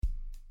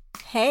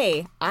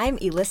Hey, I'm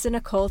Elissa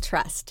Nicole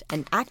Trust,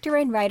 an actor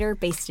and writer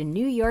based in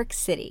New York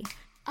City.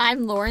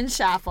 I'm Lauren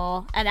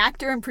Schaffel, an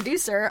actor and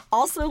producer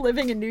also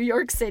living in New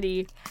York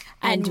City.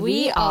 And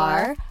we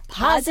are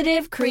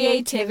Positive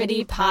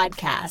Creativity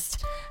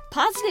Podcast.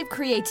 Positive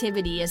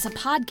Creativity is a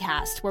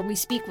podcast where we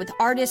speak with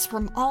artists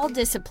from all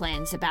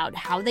disciplines about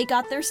how they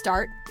got their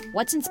start,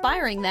 what's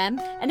inspiring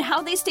them, and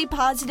how they stay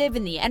positive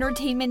in the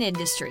entertainment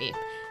industry.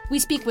 We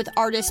speak with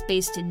artists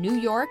based in New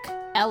York,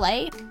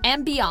 LA,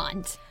 and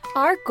beyond.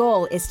 Our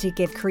goal is to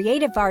give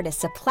creative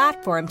artists a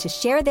platform to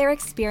share their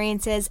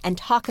experiences and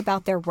talk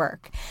about their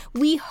work.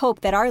 We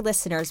hope that our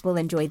listeners will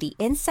enjoy the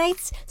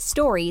insights,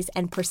 stories,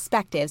 and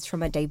perspectives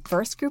from a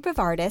diverse group of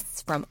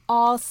artists from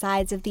all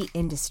sides of the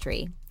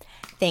industry.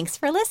 Thanks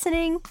for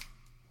listening.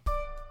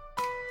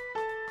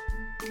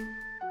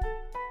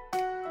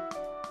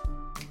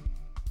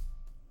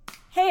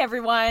 Hey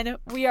everyone,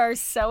 we are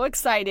so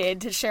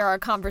excited to share our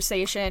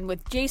conversation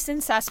with Jason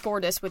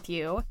Sasportas with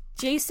you.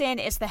 Jason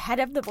is the head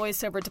of the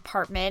voiceover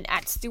department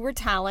at Stewart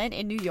Talent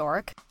in New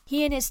York.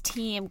 He and his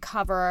team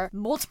cover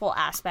multiple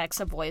aspects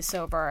of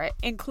voiceover,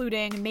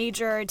 including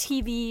major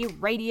TV,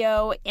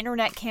 radio,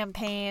 internet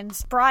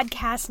campaigns,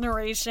 broadcast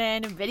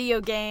narration,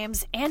 video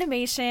games,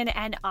 animation,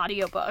 and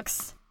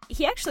audiobooks.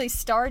 He actually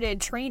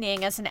started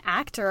training as an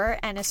actor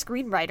and a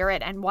screenwriter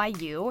at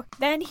NYU.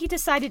 Then he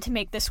decided to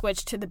make the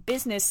switch to the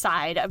business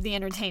side of the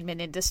entertainment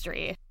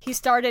industry. He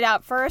started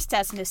out first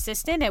as an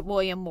assistant at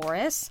William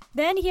Morris.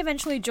 Then he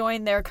eventually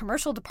joined their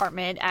commercial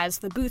department as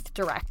the booth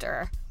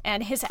director.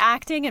 And his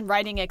acting and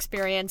writing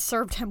experience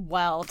served him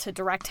well to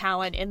direct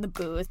talent in the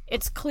booth.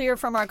 It's clear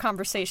from our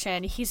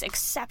conversation he's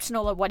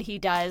exceptional at what he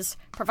does,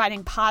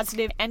 providing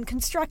positive and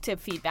constructive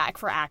feedback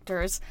for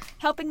actors,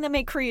 helping them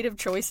make creative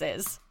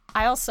choices.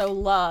 I also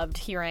loved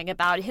hearing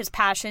about his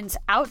passions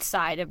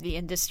outside of the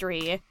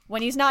industry.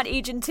 When he's not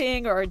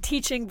agenting or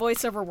teaching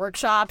voiceover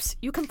workshops,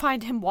 you can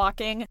find him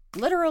walking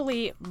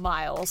literally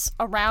miles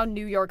around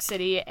New York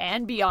City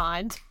and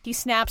beyond. He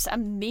snaps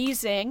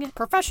amazing,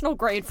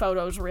 professional-grade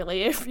photos,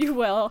 really, if you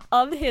will,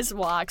 of his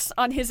walks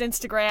on his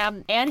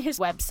Instagram and his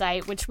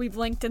website, which we've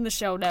linked in the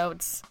show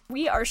notes.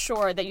 We are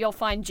sure that you'll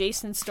find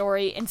Jason's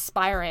story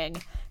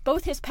inspiring.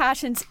 Both his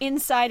passions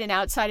inside and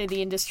outside of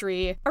the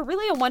industry are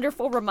really a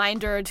wonderful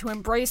reminder to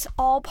embrace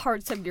all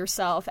parts of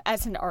yourself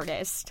as an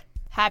artist.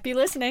 Happy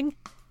listening.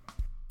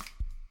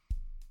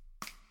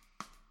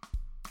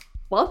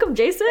 Welcome,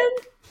 Jason.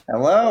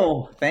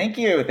 Hello. Thank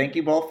you. Thank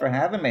you both for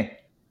having me.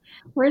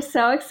 We're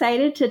so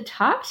excited to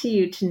talk to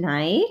you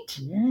tonight.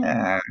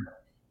 Yeah.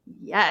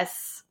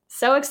 Yes.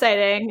 So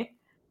exciting.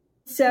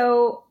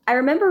 So I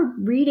remember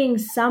reading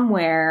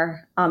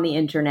somewhere on the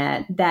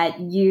internet that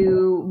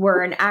you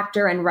were an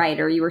actor and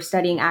writer. You were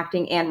studying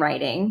acting and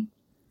writing.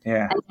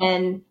 Yeah. And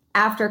then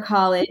after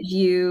college,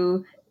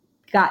 you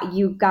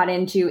got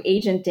into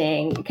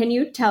agenting. Can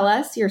you tell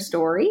us your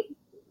story?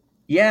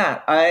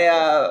 Yeah.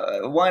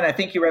 I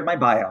think you read my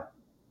bio.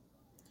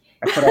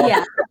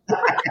 Yeah,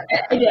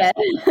 I did.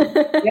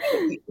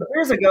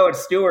 Years ago at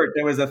Stewart,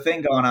 there was a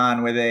thing going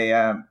on where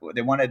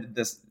they wanted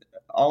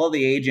all of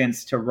the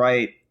agents to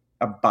write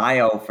a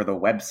bio for the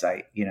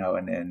website,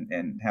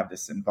 and have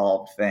this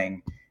involved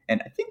thing.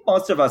 And I think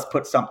most of us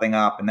put something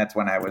up, and that's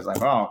when I was like,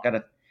 oh,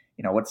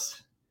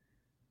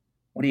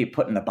 what do you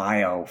put in the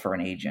bio for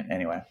an agent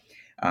anyway?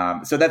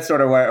 So that's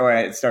sort of where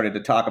I started to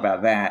talk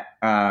about that.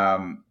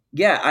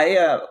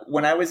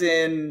 When I was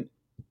in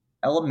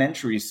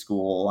elementary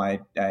school, I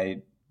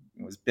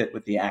was bit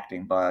with the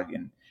acting bug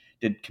and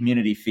did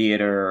community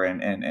theater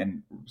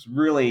and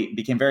really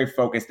became very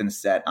focused and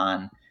set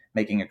on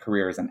making a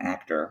career as an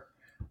actor.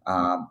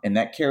 And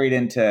that carried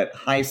into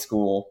high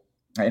school.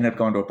 I ended up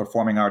going to a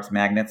performing arts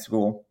magnet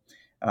school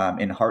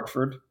in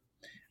Hartford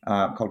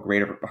called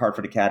Greater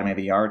Hartford Academy of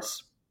the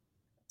Arts.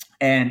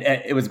 And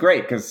it was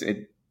great because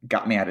it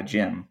got me out of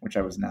gym, which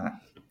I was not.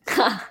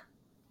 I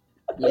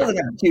wasn't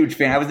a huge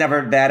fan. I was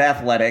never that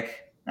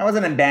athletic. I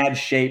wasn't in bad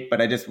shape,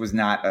 but I just was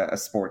not a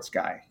sports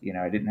guy.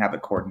 I didn't have the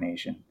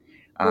coordination.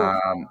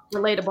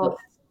 Relatable.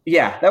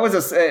 Yeah, that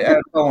was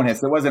a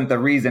bonus. It wasn't the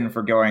reason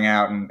for going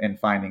out and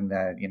finding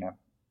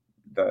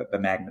the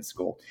magnet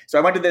school. So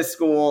I went to this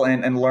school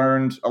and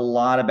learned a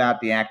lot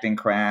about the acting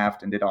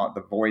craft and did all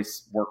the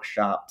voice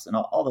workshops and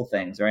all the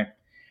things, right?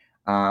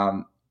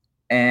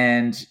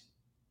 And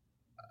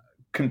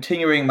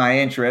continuing my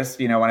interest,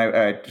 when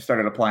I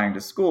started applying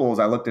to schools,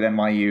 I looked at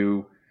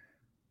NYU,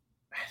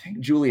 I think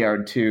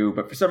Juilliard too,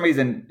 but for some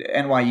reason,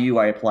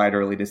 NYU, I applied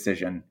early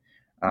decision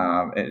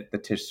at the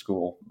Tisch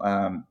School.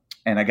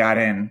 And I got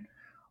in,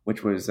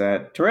 which was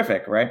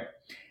terrific, right?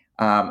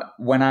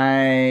 When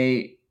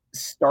I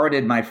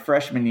started my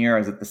freshman year, I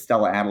was at the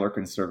Stella Adler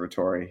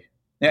Conservatory.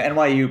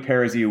 NYU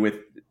pairs you with,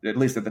 at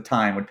least at the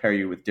time, would pair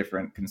you with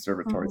different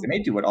conservatories. Mm-hmm. They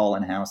may do it all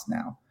in-house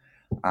now.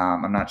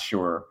 I'm not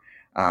sure.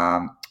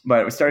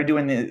 But we started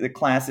doing the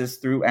classes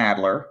through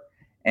Adler,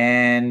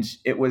 and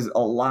it was a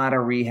lot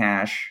of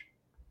rehash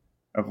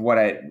of what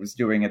I was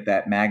doing at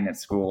that magnet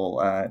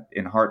school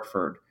in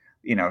Hartford,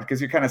 because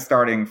you're kind of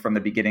starting from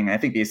the beginning. I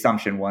think the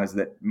assumption was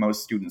that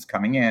most students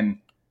coming in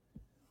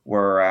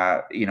were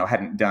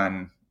hadn't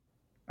done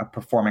a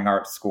performing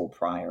arts school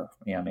prior,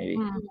 maybe.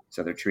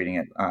 So they're treating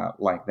it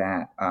like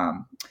that.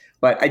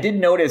 But I did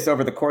notice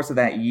over the course of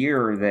that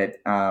year that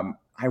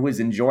I was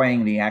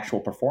enjoying the actual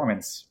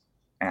performance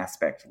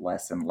aspect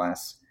less and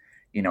less.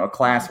 A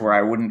class where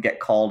I wouldn't get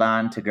called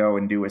on to go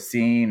and do a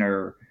scene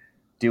or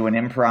do an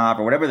improv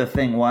or whatever the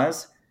thing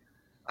was,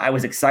 I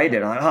was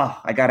excited. I'm like, oh,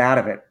 I got out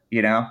of it,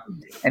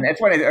 And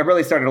that's when I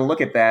really started to look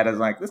at that as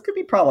like, this could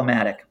be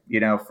problematic,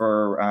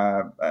 for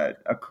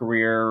a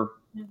career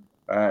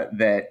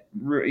that,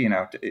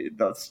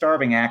 the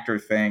starving actor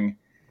thing.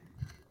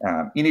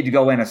 You need to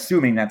go in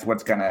assuming that's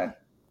what's going to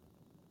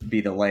be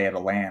the lay of the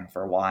land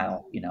for a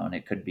while, and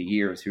it could be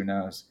years, who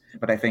knows.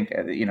 But I think,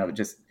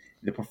 just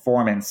the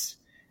performance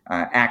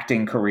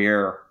acting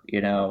career,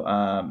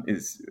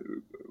 is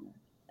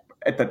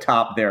at the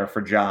top there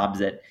for jobs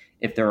that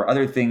if there are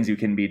other things you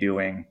can be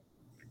doing,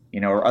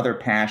 or other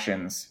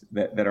passions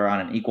that are on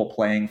an equal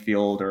playing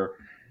field or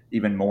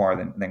even more,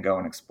 than go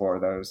and explore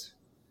those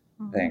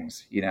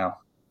things,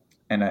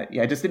 And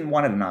I just didn't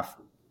want it enough.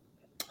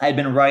 I had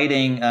been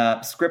writing,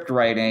 script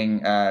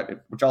writing,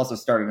 which also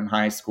started in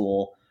high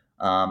school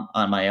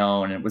on my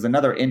own. And it was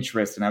another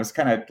interest. And I was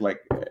kind of like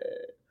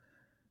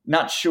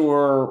not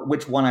sure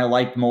which one I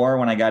liked more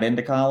when I got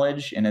into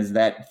college. And as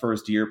that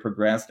first year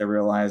progressed, I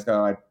realized,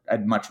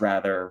 I'd much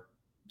rather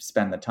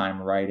spend the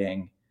time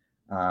writing.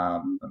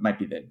 It might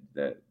be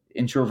the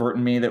introvert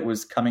in me that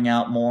was coming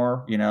out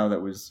more,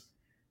 that was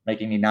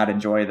making me not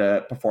enjoy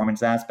the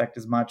performance aspect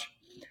as much.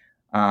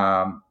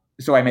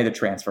 So I made the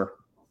transfer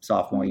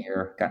sophomore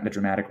year, got into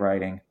dramatic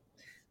writing.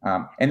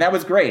 And that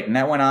was great. And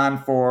that went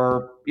on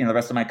for, the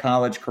rest of my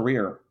college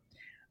career.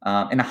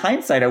 In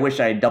hindsight, I wish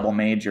I had double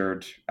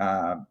majored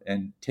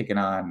and taken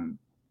on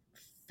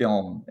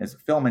film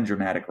and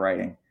dramatic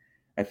writing.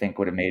 I think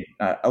would have made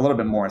a little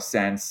bit more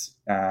sense.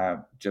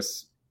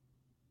 Just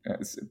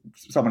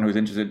someone who's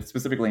interested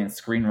specifically in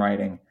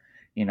screenwriting,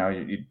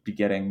 you'd be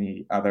getting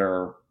the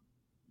other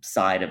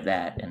side of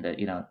that, and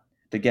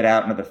to get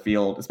out into the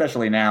field,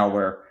 especially now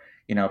where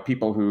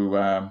people who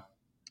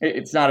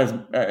it's not as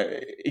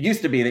it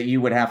used to be that you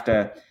would have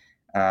to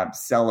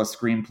sell a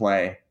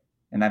screenplay.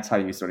 And that's how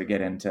you sort of get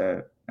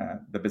into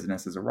the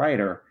business as a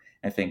writer.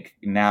 I think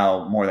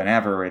now more than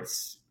ever,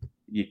 it's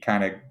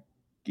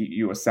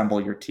you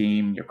assemble your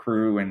team, your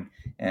crew,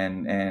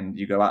 and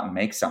you go out and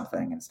make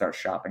something and start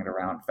shopping it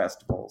around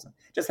festivals.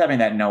 Just having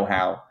that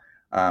know-how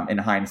in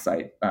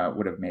hindsight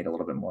would have made a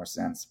little bit more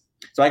sense.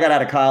 So I got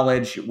out of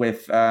college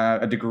with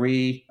a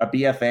degree, a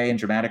BFA in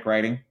dramatic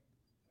writing,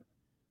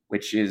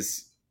 which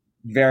is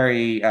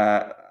very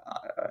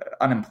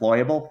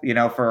unemployable,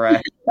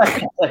 for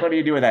like, what do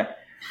you do with that?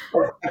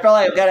 I felt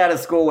like I got out of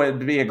school to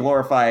be a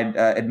glorified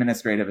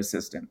administrative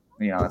assistant.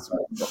 That's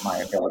what my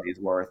abilities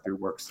were through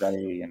work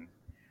study. And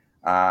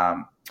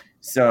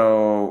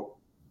so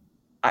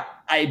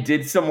I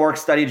did some work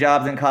study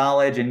jobs in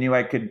college and knew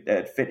I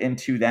could fit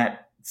into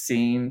that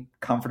scene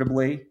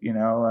comfortably,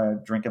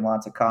 drinking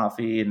lots of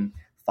coffee and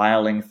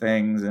filing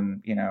things.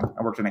 And,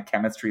 I worked in a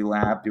chemistry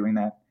lab doing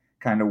that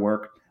kind of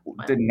work.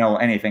 Didn't know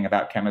anything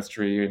about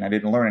chemistry and I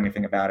didn't learn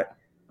anything about it.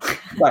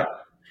 But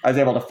I was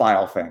able to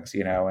file things,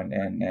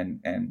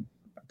 and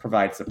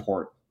provide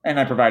support. And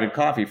I provided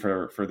coffee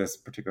for this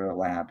particular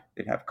lab.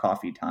 They'd have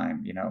coffee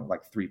time,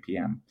 like 3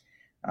 p.m.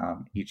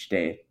 Each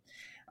day.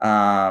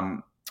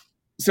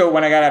 So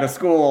when I got out of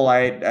school,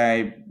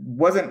 I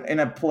wasn't in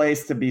a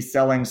place to be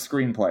selling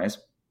screenplays.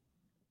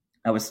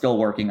 I was still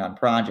working on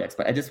projects,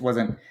 but I just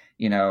wasn't,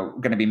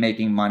 going to be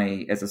making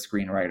money as a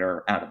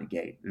screenwriter out of the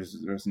gate.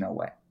 There's no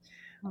way.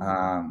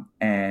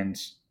 And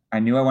I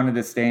knew I wanted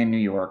to stay in New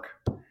York.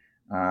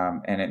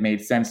 And it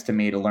made sense to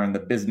me to learn the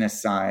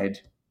business side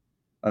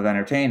of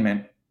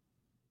entertainment,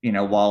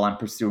 while I'm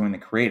pursuing the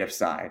creative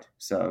side.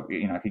 So,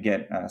 I could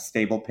get a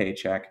stable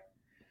paycheck,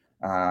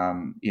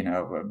 be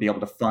able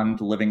to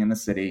fund living in the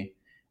city,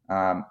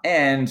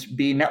 and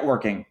be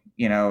networking,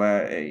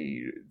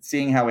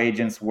 seeing how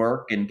agents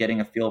work and getting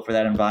a feel for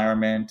that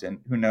environment, and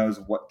who knows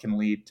what can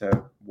lead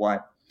to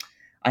what.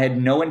 I had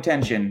no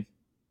intention,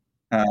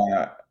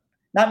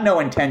 not no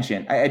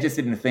intention. I just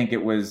didn't think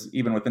it was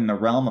even within the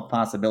realm of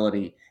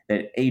possibility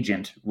that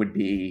agent would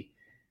be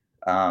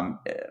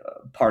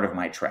part of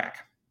my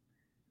track.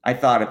 I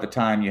thought at the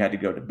time you had to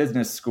go to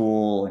business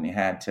school and you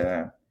had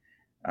to,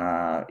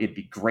 it'd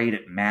be great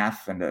at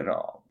math and at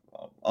all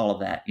of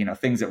that,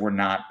 things that were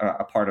not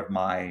a part of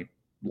my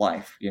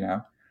life,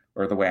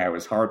 or the way I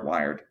was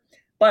hardwired.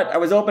 But I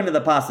was open to the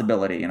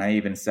possibility. And I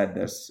even said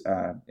this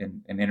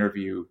in an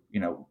interview,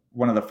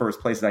 one of the first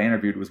places I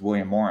interviewed was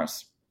William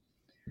Morris.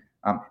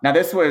 Now,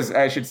 this was,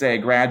 I should say,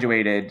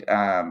 graduated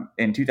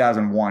in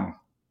 2001.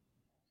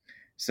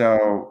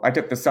 So I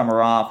took the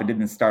summer off and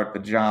didn't start the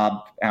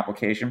job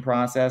application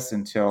process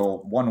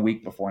until 1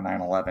 week before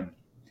 9/11.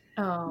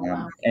 Oh,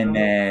 wow. And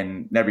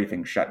then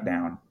everything shut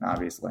down,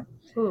 obviously.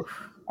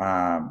 Oof.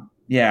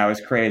 Yeah, it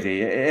was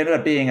crazy. It ended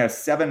up being a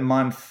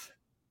 7-month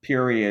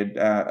period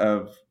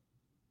of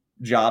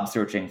job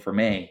searching for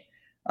me.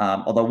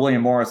 Although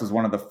William Morris was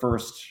one of the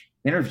first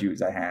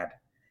interviews I had.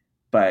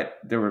 but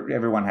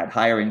everyone had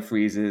hiring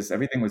freezes.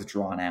 Everything was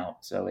drawn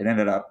out. So they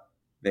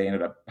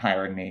ended up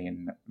hiring me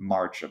in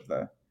March of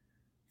the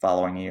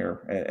following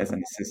year as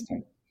an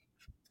assistant.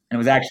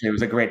 And it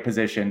was a great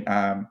position.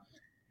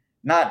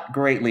 Not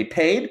greatly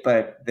paid,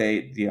 but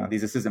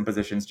these assistant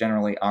positions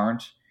generally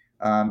aren't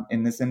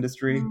in this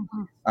industry.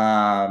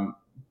 Mm-hmm.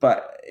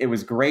 But it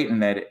was great in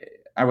that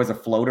I was a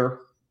floater,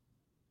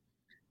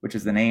 which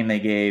is the name they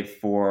gave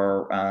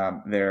for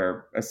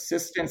their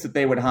assistants that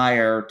they would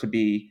hire to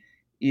be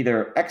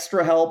either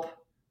extra help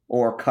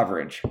or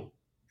coverage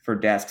for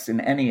desks in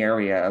any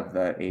area of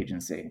the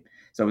agency.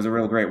 So it was a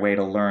real great way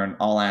to learn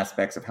all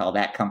aspects of how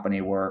that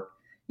company worked.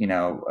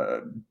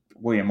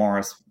 William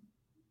Morris,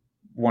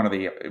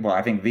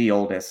 I think the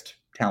oldest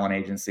talent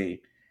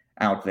agency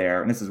out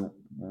there. And this is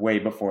way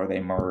before they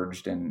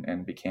merged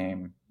and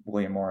became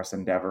William Morris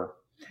Endeavor.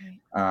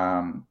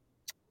 Right.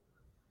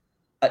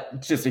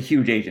 It's just a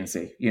huge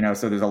agency,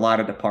 so there's a lot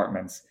of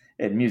departments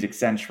at Music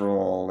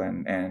Central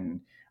and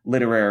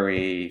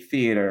literary,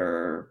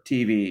 theater,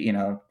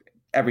 TV,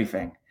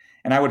 everything.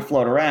 And I would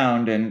float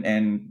around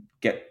and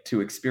get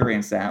to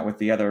experience that with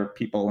the other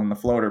people in the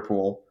floater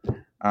pool.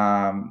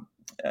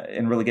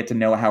 And really get to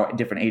know how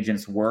different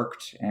agents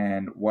worked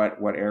and what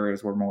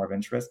areas were more of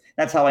interest.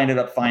 That's how I ended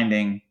up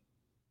finding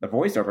the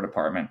voiceover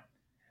department.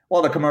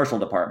 Well, the commercial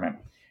department.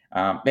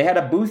 They had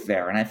a booth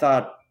there, and I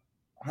thought,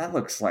 that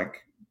looks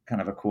like kind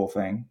of a cool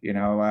thing.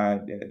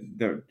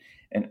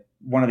 And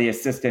one of the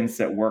assistants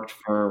that worked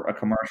for a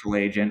commercial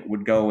agent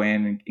would go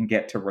in and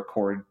get to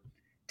record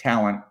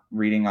talent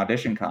reading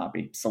audition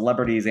copy,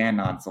 celebrities and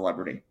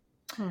non-celebrity.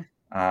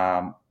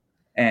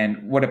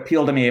 And what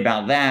appealed to me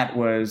about that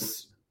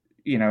was,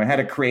 it had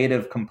a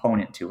creative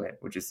component to it,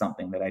 which is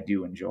something that I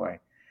do enjoy.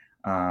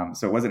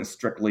 So it wasn't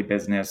strictly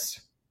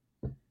business,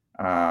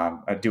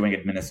 doing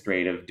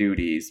administrative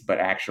duties, but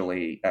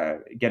actually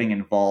getting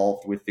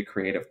involved with the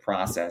creative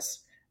process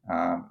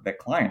that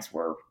clients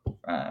were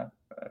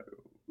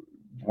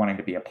wanting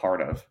to be a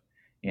part of,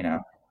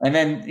 And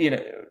then,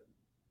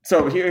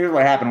 so here's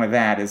what happened with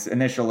that is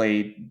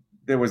initially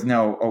there was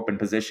no open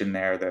position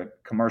there. The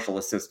commercial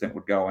assistant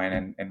would go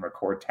in and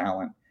record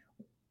talent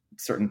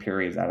certain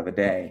periods out of the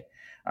day.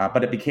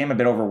 But it became a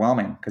bit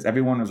overwhelming because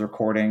everyone was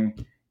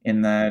recording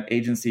in the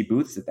agency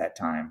booths at that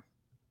time.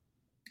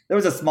 There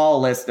was a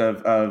small list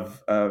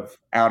of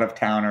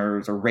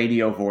out-of-towners or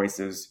radio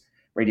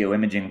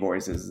imaging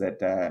voices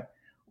that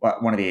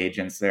one of the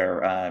agents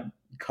there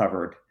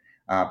covered.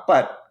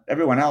 But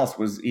everyone else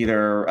was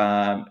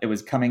either, it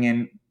was coming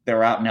in, they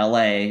were out in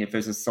LA. If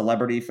there's a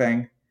celebrity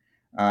thing,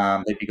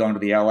 they'd be going to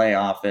the LA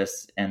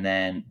office and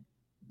then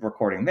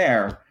recording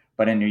there.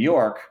 But in New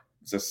York,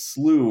 there's a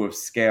slew of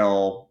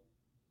scale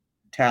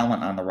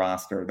talent on the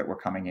roster that were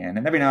coming in.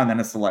 And every now and then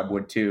a celeb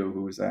would too,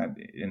 who was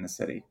in the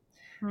city.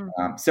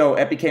 So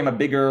it became a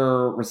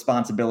bigger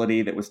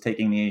responsibility that was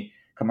taking the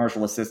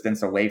commercial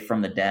assistants away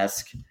from the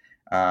desk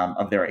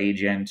of their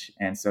agent.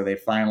 And so they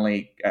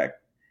finally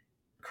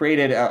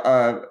created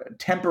a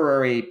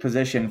temporary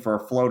position for a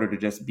floater to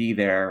just be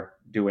there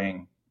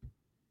doing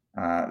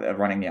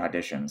running the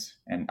auditions.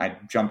 And I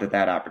jumped at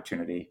that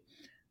opportunity.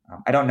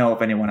 I don't know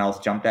if anyone else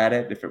jumped at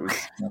it, if it was,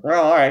 all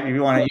right, if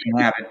you want it, you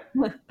can have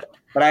it.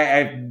 But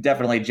I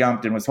definitely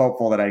jumped and was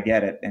hopeful that I'd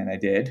get it, and I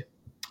did.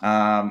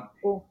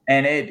 Cool.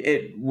 And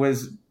it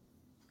was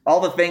all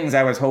the things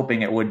I was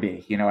hoping it would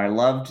be. I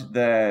loved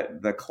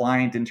the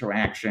client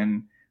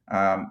interaction.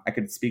 I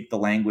could speak the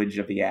language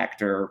of the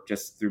actor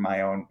just through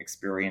my own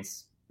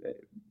experience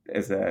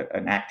as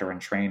an actor in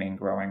training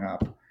growing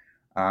up.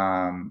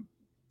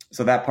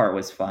 So that part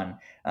was fun.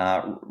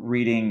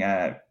 Reading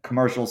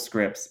commercial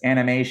scripts,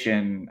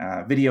 animation,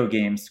 video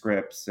game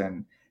scripts,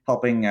 and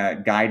helping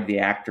guide the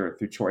actor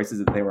through choices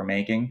that they were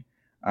making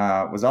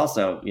was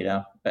also,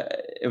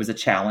 it was a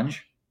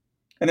challenge.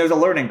 And there was a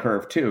learning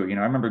curve too. I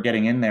remember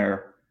getting in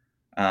there,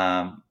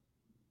 the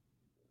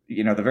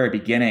very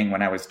beginning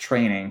when I was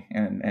training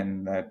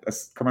and the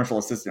commercial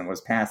assistant was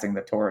passing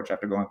the torch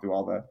after going through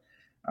all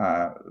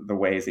the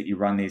ways that you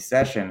run these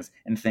sessions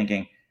and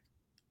thinking,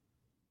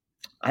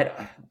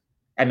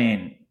 I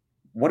mean,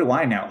 what do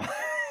I know?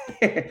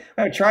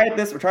 I tried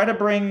this. We're trying to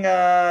bring,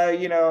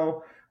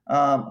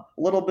 a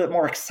little bit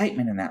more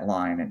excitement in that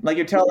line. And like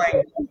you're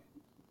telling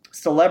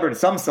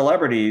some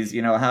celebrities,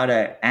 how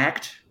to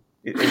act.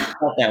 It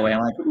felt that way.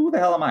 I'm like, who the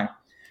hell am I?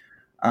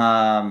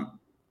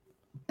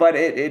 But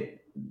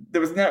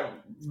there was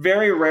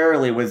very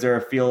rarely was there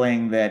a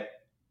feeling that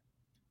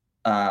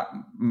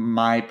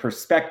my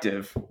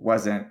perspective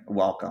wasn't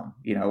welcome.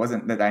 It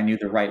wasn't that I knew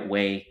the right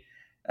way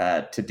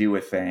to do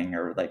a thing,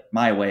 or like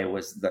my way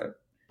was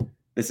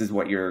this is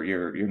what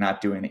you're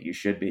not doing that you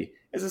should be.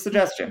 It's a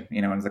suggestion,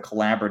 and it's a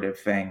collaborative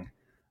thing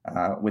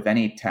with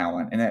any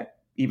talent. And that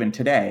even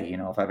today,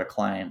 if I have a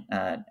client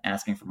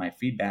asking for my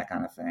feedback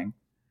on a thing,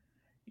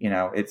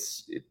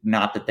 it's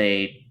not that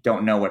they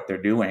don't know what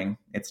they're doing.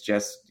 It's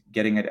just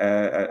getting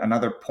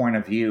another point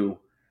of view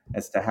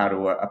as to how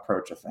to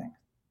approach a thing.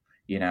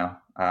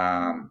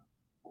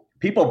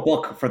 People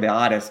book for the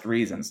oddest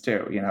reasons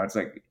too. It's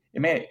like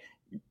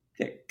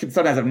it can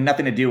sometimes have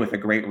nothing to do with a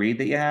great read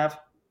that you have.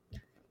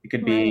 It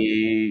could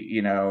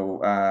be,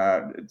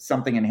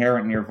 something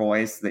inherent in your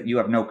voice that you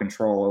have no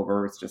control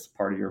over. It's just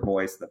part of your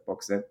voice that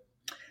books it.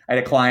 I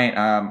had a client,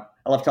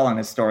 I love telling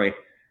this story.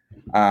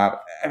 I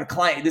had a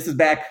client, this is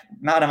back,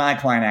 not my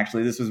client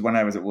actually, this was when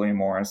I was at William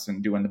Morris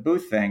and doing the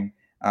booth thing.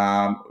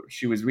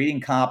 She was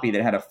reading copy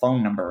that had a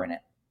phone number in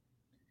it.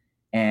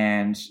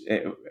 And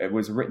it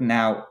was written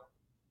out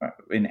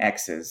in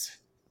X's,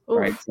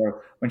 right?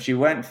 So when she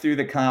went through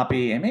the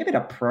copy, and maybe the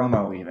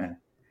promo even,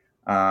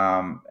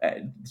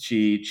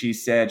 she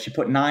said, she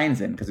put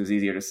nines in because it was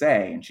easier to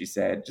say. And she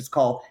said, just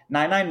call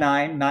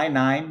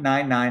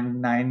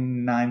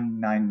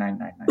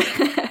 999-9999999999.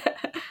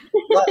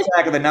 Lost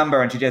track of the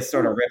number, and she just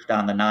sort of riffed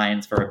on the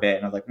nines for a bit.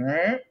 And I was like,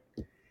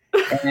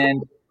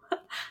 and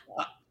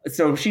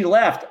so she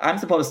left. I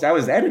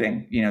was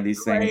editing,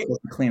 these things,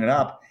 supposed to clean it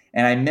up.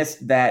 And I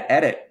missed that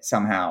edit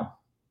somehow.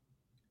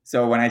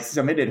 So when I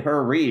submitted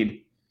her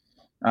read,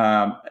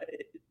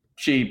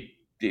 she,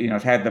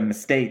 had the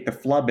mistake, the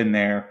flub in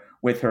there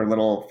with her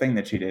little thing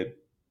that she did.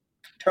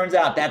 Turns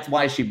out that's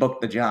why she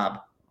booked the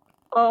job.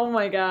 Oh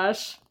my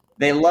gosh.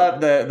 They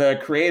loved the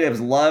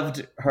creatives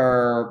loved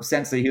her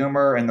sense of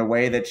humor and the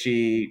way that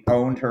she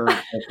owned her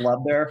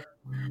flub there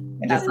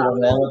and just did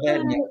all of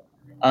it.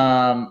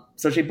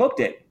 So she booked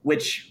it,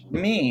 which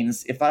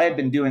means if I had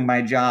been doing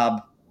my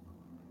job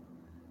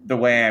the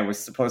way I was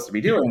supposed to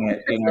be doing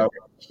it,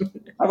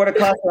 I would have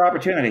cost her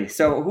opportunity.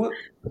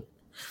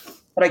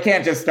 But I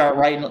can't just start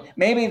writing.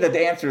 Maybe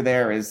the answer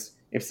there is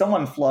if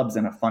someone flubs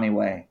in a funny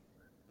way,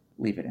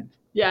 leave it in.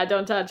 Yeah,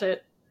 don't touch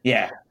it.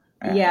 Yeah.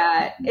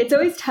 Yeah, it's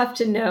always tough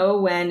to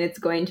know when it's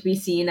going to be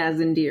seen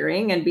as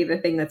endearing and be the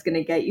thing that's going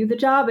to get you the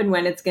job and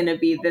when it's going to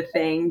be the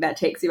thing that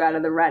takes you out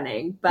of the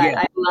running. But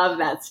I love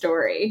that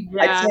story.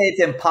 Yeah. I'd say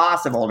it's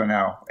impossible to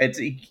know.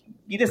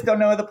 You just don't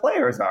know who the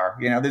players are.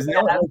 There's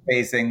no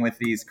interfacing with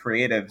these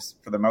creatives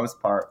for the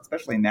most part,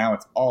 especially now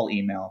it's all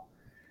email.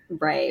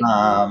 Right.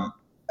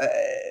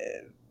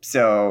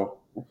 So,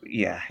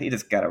 yeah, you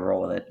just got to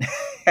roll with it.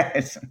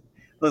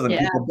 Listen,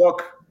 people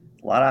book,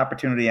 a lot of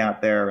opportunity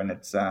out there, and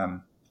it's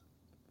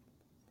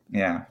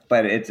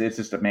but it's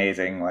just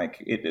amazing, like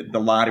the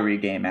lottery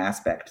game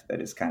aspect that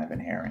is kind of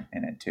inherent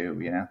in it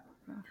too,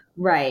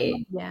 Right.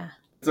 Yeah.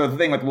 So the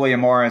thing with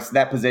William Morris,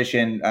 that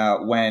position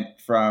went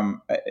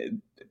from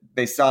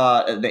they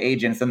saw the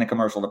agents in the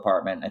commercial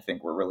department, I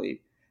think, were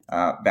really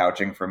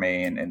vouching for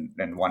me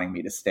and wanting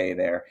me to stay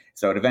there.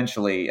 So it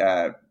eventually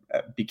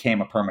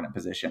became a permanent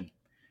position.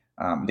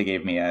 They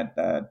gave me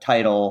a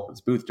title as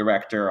booth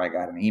director. I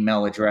got an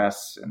email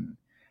address, and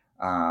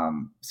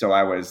so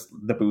I was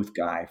the booth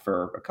guy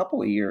for a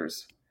couple of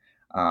years,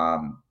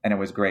 and it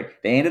was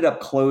great. They ended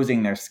up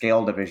closing their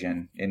scale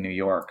division in New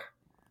York,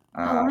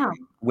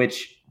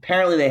 which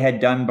apparently they had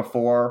done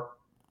before,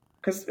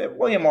 because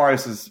William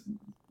Morris is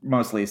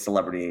mostly a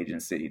celebrity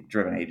agency,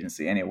 driven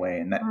agency anyway,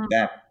 and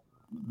that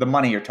the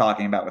money you're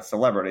talking about with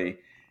celebrity,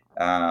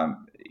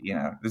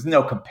 there's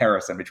no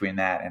comparison between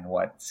that and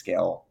what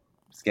scale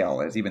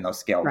is, even though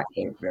scale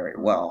did very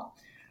well.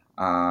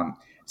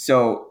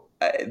 So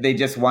they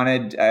just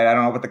wanted, I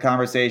don't know what the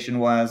conversation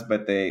was,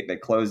 but they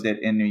closed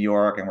it in New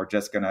York and were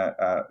just going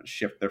to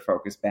shift their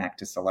focus back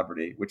to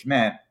celebrity, which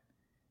meant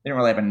they didn't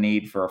really have a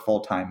need for a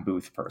full-time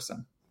booth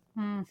person.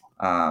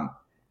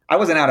 I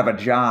wasn't out of a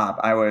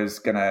job. I was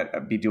going to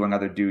be doing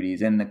other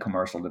duties in the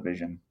commercial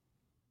division.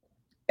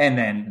 And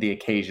then the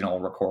occasional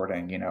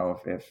recording,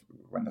 if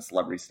when the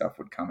celebrity stuff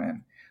would come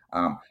in.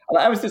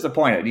 I was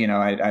disappointed.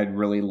 I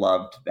really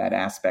loved that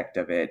aspect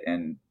of it,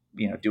 and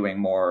doing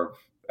more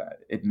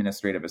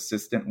administrative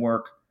assistant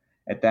work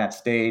at that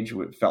stage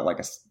felt like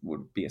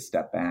would be a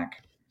step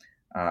back.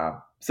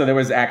 So there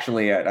was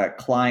actually a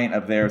client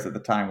of theirs at the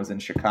time was in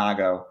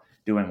Chicago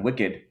doing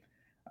Wicked.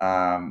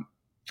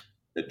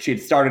 She had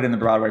started in the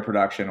Broadway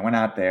production, went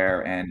out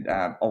there, and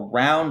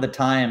around the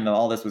time that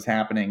all this was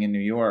happening in New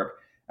York,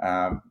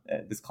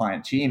 this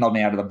client, she emailed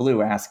me out of the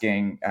blue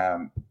asking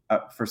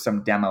for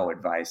some demo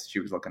advice. She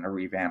was looking to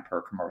revamp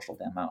her commercial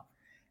demo.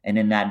 And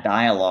in that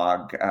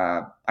dialogue,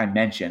 I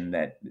mentioned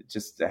that,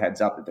 just a heads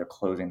up, that they're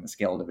closing the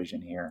scale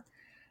division here.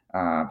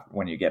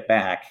 When you get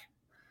back,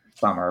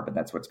 bummer, but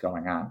that's what's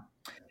going on.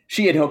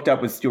 She had hooked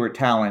up with Stewart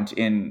Talent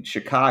in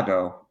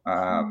Chicago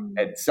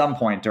at some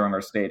point during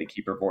her stay to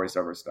keep her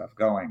voiceover stuff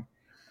going,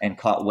 and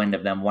caught wind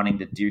of them wanting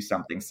to do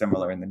something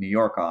similar in the New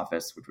York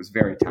office, which was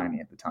very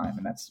tiny at the time.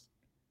 And that's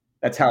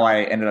how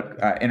I ended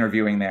up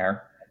interviewing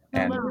there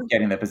and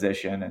getting the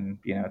position. And,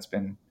 it's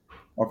been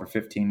over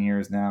 15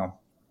 years now.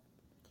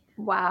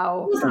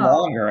 Wow. It's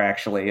longer,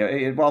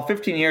 actually.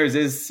 15 years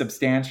is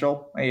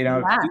substantial.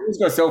 Years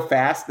go so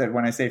fast that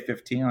when I say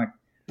 15, like,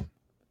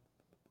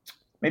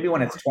 maybe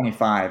when it's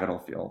 25, it'll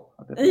feel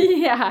a bit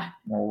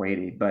more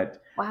weighty.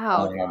 But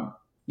wow. I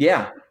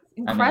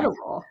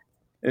Incredible.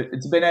 mean,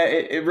 it's been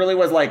it really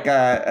was like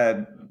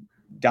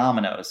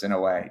dominoes in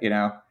a way,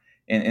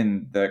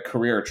 in the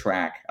career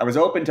track. I was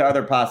open to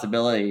other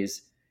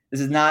possibilities. This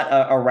is not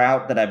a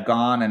route that I've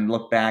gone and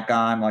looked back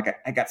on. Like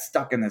I got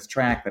stuck in this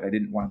track that I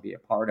didn't want to be a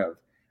part of.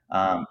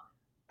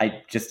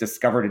 I just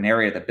discovered an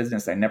area of the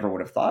business I never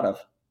would have thought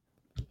of.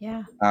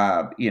 Yeah.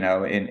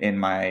 In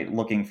my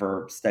looking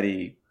for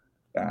steady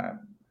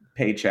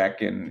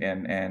paycheck and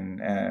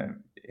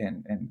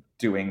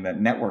doing the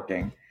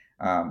networking,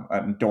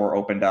 a door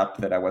opened up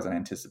that I wasn't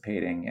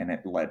anticipating, and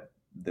it led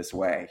this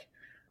way.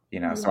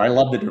 So I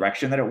love the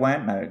direction that it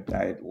went.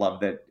 I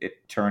love that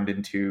it turned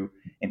into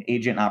an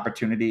agent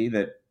opportunity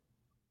that,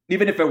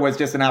 even if it was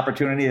just an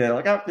opportunity that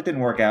like, oh, it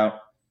didn't work out,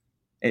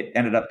 it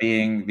ended up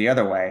being the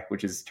other way,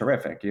 which is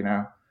terrific,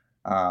 and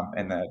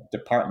the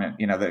department,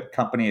 the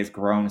company has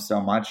grown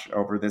so much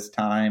over this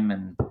time,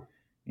 and,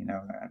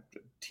 a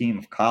team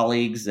of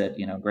colleagues that,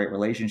 great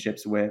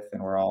relationships with,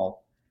 and we're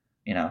all,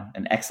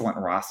 an excellent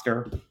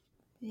roster.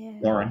 Yeah.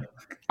 Lauren.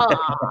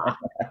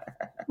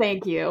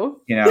 Thank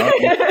you.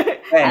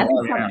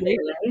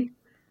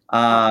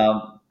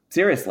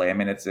 Seriously, I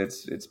mean,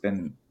 it's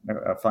been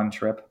a fun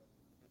trip.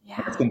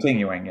 Yeah. It's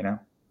continuing,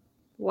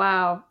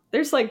 Wow.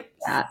 There's like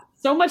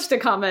so much to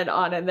comment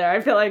on in there.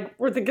 I feel like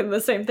we're thinking the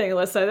same thing,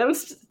 Alyssa. That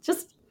was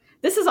just,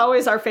 this is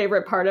always our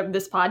favorite part of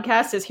this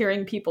podcast, is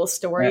hearing people's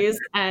stories.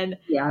 Yeah. And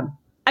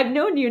I've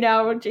known you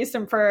now,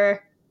 Jason,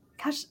 for,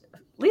 at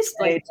least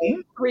like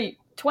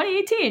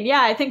 2018.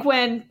 Yeah. I think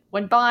when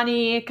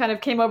Bonnie kind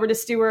of came over to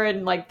Stewart,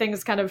 and like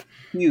things kind of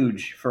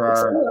huge for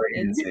our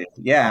agency.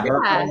 Yeah.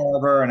 Her coming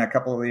over, and a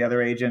couple of the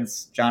other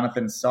agents,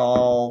 Jonathan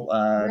Saul,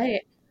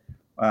 right.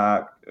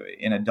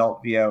 In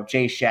adult VO,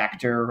 Jay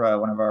Schachter,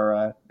 one of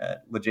our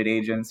legit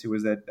agents who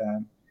was at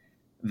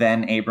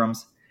then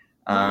Abrams.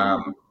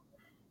 Kelly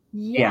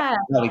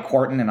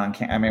Quarton, and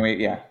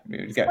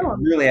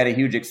really had a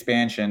huge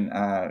expansion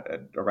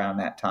around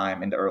that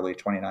time into early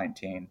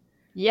 2019.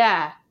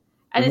 Yeah,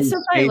 and it's so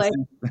funny, like,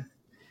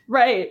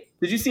 right.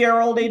 Did you see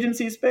our old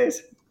agency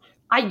space?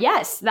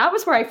 Yes, that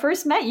was where I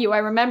first met you. I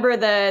remember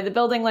the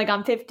building like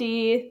on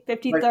 53rd.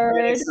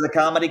 Right next to the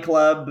comedy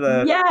club.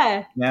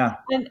 Yeah.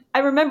 And I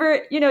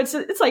remember,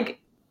 it's like,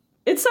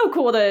 it's so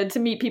cool to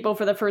meet people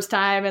for the first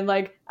time. And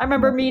like, I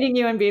remember meeting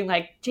you and being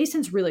like,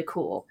 Jason's really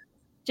cool.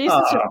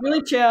 Jason's just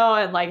really chill.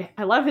 And like,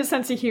 I love his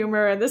sense of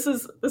humor. And this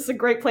is a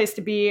great place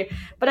to be.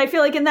 But I feel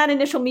like in that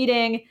initial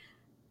meeting,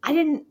 I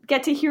didn't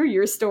get to hear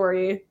your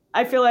story.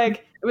 I feel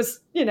like it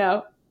was,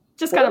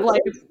 just kind of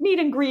like meet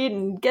and greet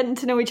and getting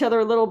to know each other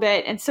a little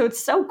bit. And so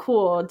it's so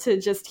cool to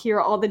just hear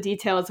all the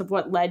details of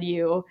what led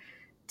you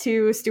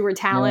to Stewart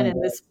Talent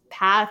and this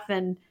path.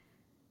 And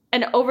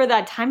over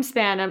that time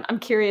span, I'm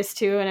curious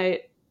too. And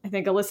I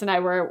think Alyssa and I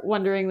were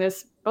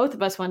both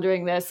of us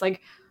wondering this, like,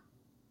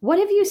 what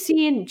have you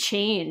seen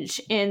change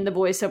in the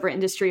voiceover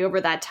industry over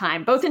that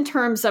time? Both in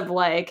terms of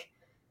like,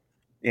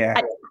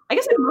 I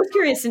guess I'm most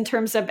curious in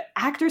terms of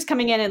actors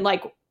coming in and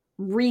like,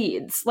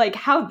 reads, like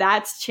how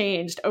that's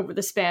changed over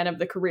the span of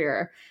the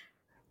career.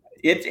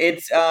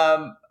 It's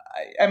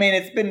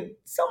been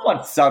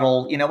somewhat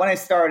subtle. When I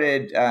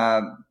started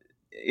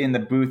in the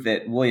booth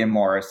at William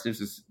Morris, this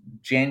was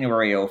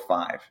January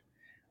 2005.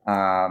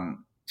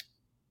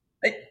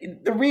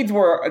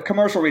 The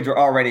commercial reads were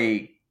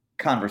already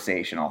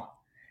conversational.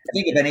 I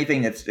think if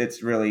anything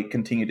that's really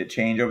continued to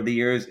change over the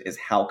years is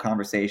how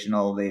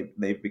conversational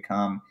they've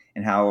become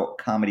and how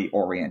comedy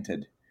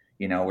oriented.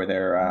 Where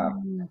they're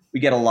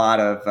we get a lot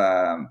of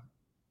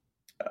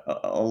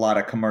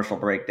commercial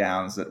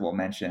breakdowns that will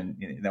mention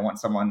they want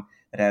someone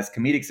that has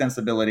comedic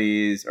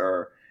sensibilities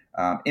or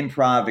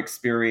improv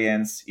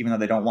experience, even though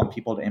they don't want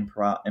people to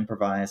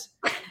improvise.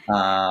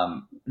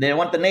 They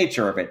want the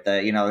nature of it,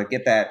 they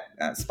get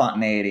that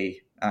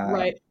spontaneity,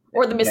 right?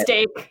 Or the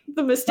mistake, right.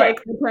 That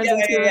turns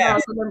into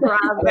an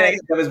improv. That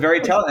was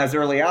very telling as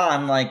early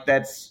on. Like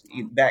that's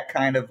that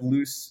kind of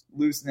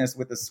looseness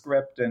with the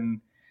script and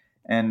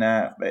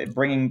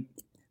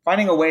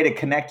finding a way to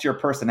connect your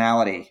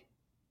personality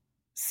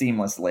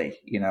seamlessly,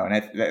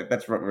 and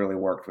that's what really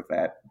worked with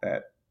that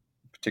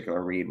particular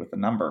read with the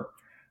number.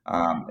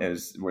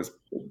 Was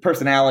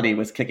personality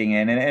was kicking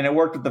in, and it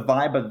worked with the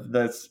vibe of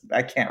this.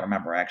 I can't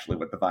remember actually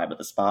what the vibe of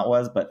the spot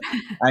was, but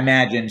I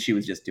imagine she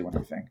was just doing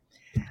her thing.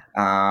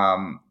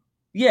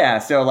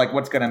 So like,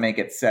 what's going to make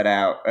it set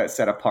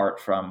apart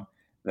from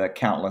the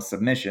countless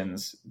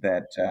submissions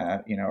that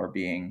are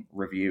being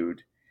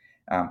reviewed?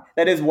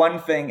 That is one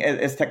thing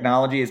as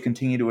technology has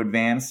continued to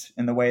advance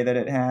in the way that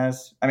it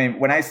has. I mean,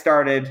 when I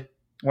started,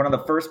 one of the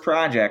first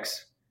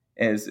projects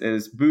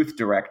as booth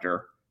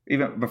director,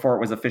 even before it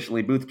was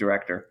officially booth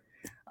director,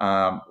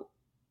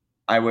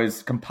 I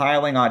was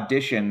compiling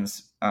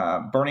auditions,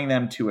 burning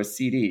them to a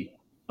CD.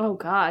 Oh,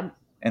 God.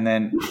 And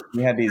then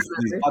we had these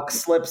buck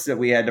slips that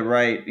we had to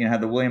write,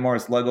 had the William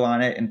Morris logo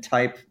on it, and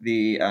type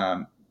the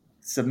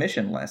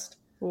submission list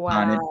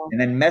on it, and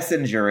then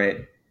messenger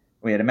it.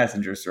 We had a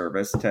messenger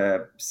service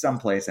to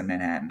someplace in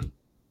Manhattan.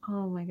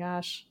 Oh my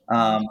gosh!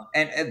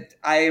 And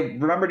I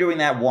remember doing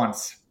that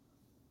once.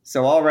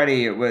 So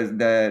already it was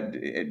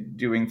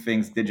doing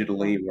things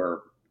digitally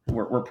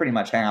were pretty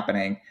much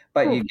happening.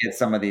 But you get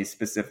some of these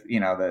specific,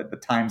 the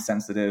time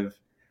sensitive.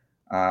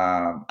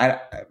 I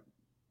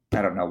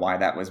don't know why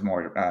that was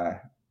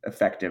more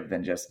effective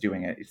than just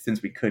doing it,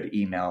 since we could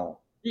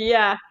email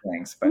Yeah.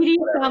 things. But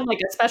Meetings sound like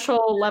a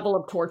special level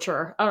of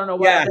torture. I don't know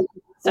why. Yeah.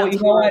 Well, you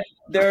know what? Horrible.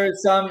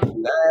 There's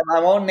some, I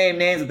won't name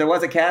names, but there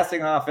was a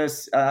casting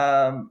office,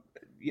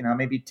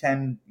 maybe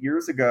 10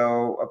 years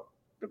ago,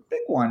 a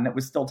big one that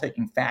was still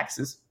taking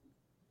faxes.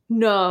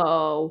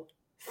 No.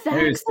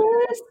 Faxes?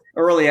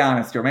 Early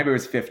on, Stuart. Maybe it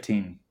was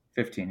 15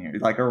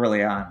 years, like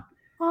early on.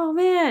 Oh,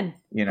 man.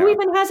 Who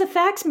even has a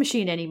fax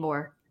machine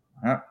anymore?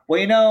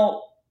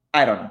 Well,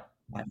 I don't know.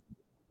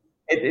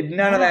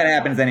 None of that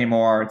happens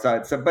anymore.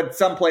 But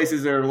some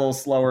places are a little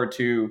slower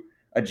to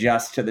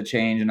adjust to the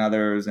change than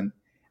others. And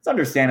it's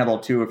understandable,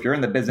 too, if you're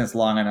in the business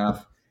long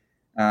enough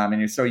and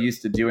you're so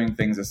used to doing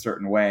things a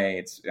certain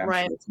way, I'm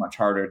sure it's much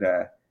harder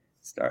to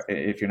start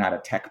if you're not a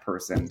tech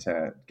person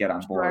to get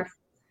on board,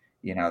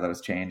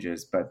 those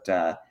changes. But,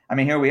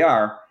 here we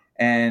are.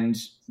 And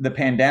the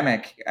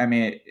pandemic,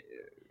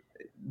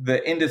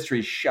 the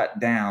industry shut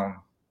down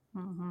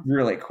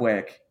really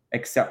quick,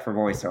 except for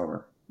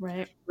voiceover.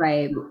 Right.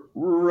 We're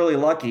really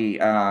lucky,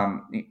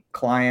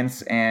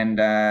 clients and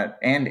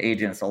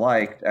agents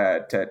alike,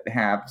 to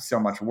have so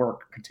much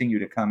work continue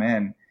to come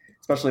in,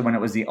 especially when it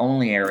was the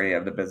only area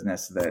of the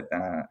business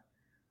that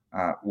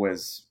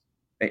was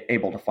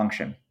able to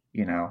function.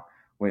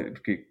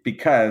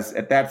 Because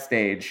at that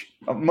stage,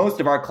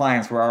 most of our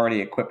clients were already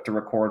equipped to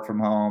record from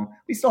home.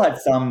 We still had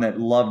some that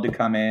loved to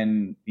come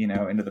in,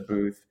 into the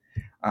booth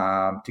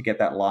to get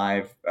that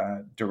live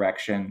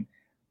direction.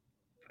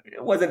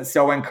 It wasn't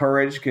so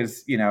encouraged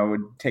because, it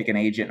would take an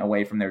agent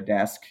away from their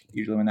desk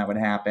usually when that would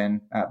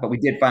happen. But we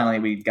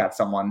got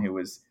someone who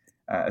was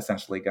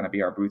essentially going to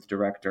be our booth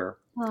director.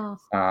 Oh.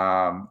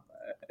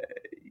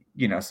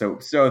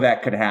 So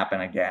that could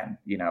happen again,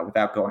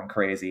 without going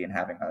crazy and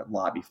having a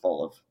lobby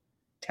full of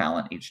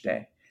talent each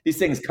day. These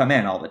things come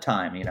in all the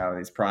time,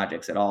 these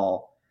projects at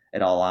all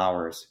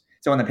hours.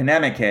 So when the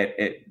pandemic hit,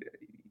 it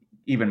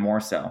even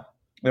more so.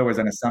 There was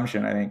an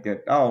assumption, I think,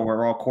 that,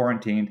 we're all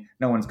quarantined,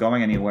 no one's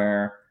going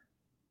anywhere.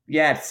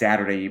 Yeah, it's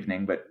Saturday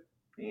evening, but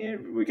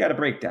we got a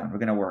breakdown. We're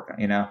going to work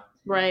on,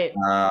 Right.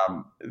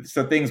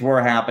 So things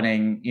were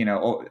happening,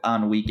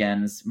 on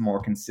weekends more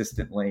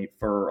consistently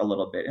for a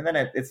little bit. And then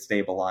it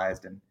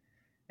stabilized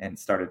and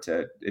started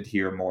to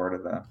adhere more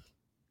to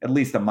at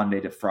least the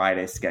Monday to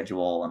Friday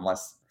schedule,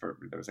 unless there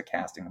was a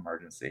casting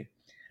emergency.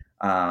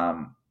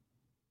 So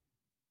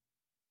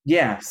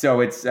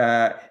it's,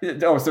 so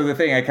the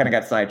thing, I kind of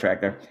got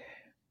sidetracked there.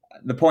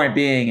 The point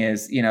being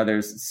is,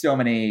 there's so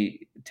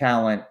many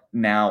talent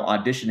now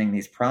auditioning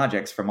these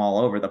projects from all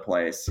over the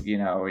place.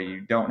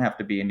 You don't have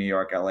to be in New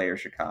York, LA, or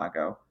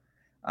Chicago.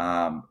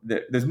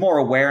 There's more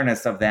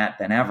awareness of that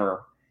than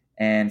ever.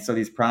 And so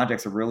these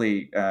projects are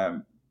really,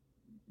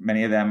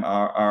 many of them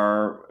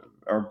are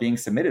being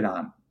submitted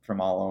on from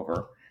all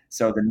over.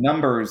 So the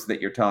numbers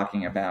that you're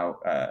talking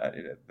about,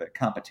 the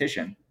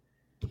competition,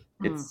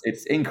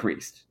 it's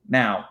increased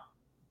now.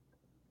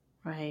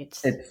 Right.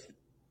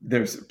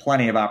 There's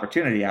plenty of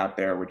opportunity out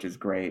there, which is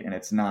great. And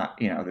it's not,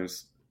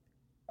 there's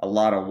a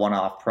lot of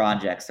one-off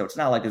projects. So it's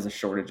not like there's a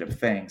shortage of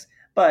things,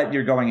 but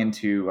you're going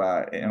into,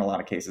 in a lot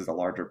of cases, a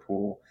larger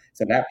pool.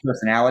 So that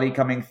personality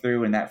coming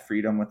through and that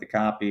freedom with the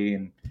copy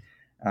and,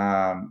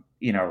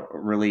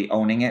 really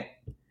owning it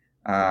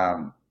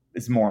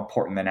is more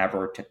important than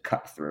ever to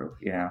cut through,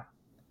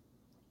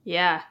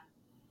 Yeah,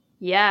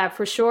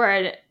 for sure.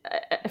 I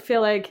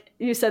feel like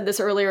you said this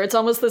earlier. It's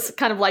almost this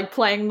kind of like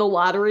playing the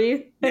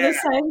lottery in a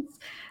sense.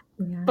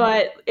 Yeah.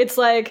 But it's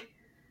like,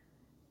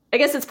 I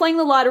guess it's playing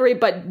the lottery,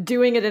 but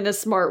doing it in a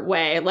smart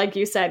way. Like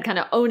you said, kind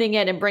of owning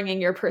it and bringing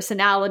your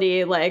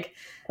personality. Like,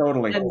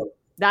 totally. And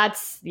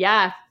that's,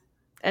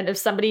 And if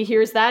somebody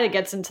hears that, it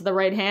gets into the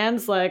right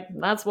hands. Like,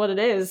 that's what it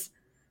is.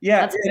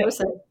 Yeah. That's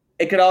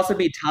it could also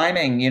be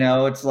timing.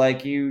 It's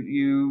like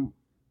you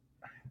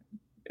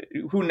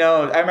who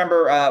knows? I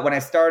remember when I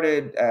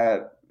started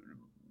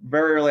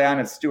very early on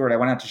at Stewart, I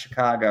went out to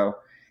Chicago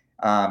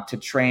to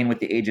train with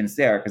the agents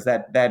there because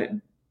that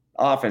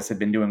office had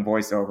been doing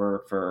voiceover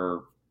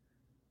for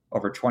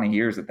over 20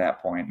 years at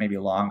that point, maybe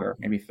longer,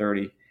 maybe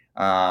 30.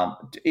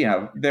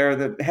 They're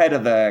the head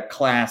of the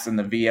class in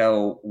the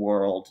VO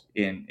world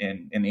in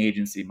the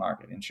agency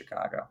market in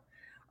Chicago.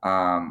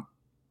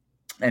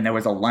 And there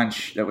was a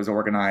lunch that was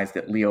organized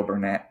at Leo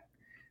Burnett,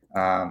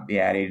 the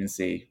ad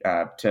agency,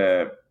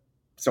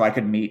 so I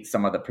could meet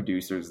some of the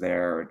producers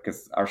there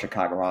because our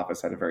Chicago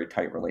office had a very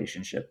tight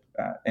relationship,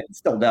 and it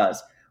still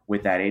does,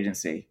 with that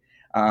agency.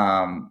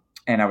 And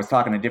I was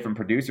talking to different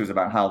producers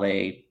about how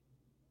they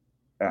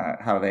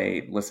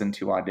listen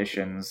to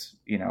auditions.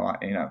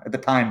 At the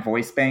time,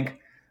 Voice Bank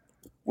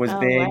was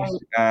big.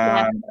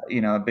 Right.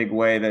 A big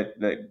way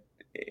that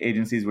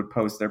agencies would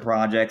post their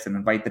projects and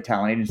invite the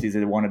talent agencies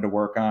they wanted to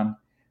work on,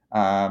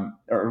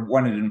 or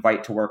wanted to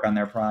invite to work on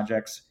their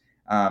projects.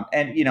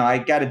 And I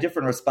got a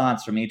different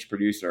response from each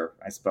producer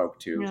I spoke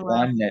to. Yeah,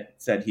 one that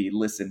said he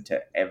listened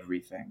to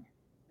everything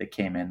that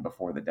came in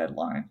before the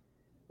deadline,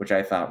 which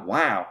I thought,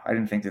 wow, I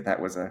didn't think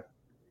that was a.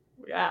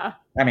 Yeah.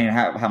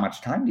 How much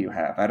time do you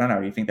have? I don't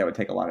know. You think that would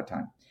take a lot of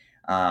time.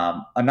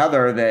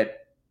 Another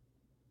that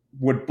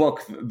would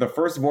book the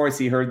first voice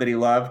he heard that he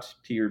loved,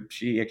 he or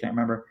she, I can't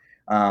remember,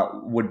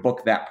 would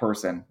book that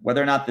person,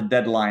 whether or not the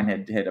deadline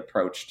had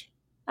approached.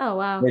 Oh,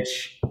 wow.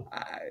 Which,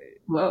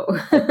 whoa.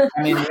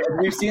 I mean,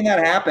 we've seen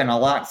that happen a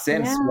lot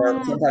since,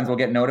 where sometimes we'll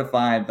get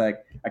notified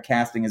like a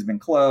casting has been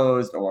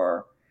closed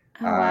or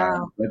a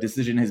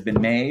decision has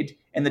been made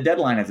and the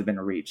deadline hasn't been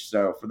reached.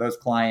 So for those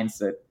clients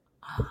that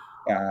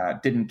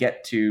didn't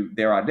get to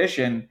their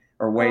audition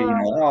or waiting,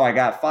 I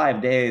got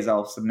 5 days,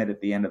 I'll submit at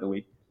the end of the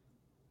week.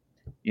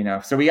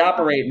 So we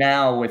operate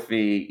now with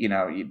the,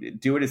 you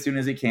do it as soon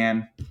as you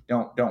can.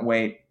 Don't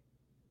wait.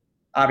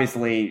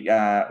 Obviously,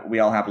 we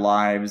all have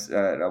lives,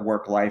 a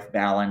work-life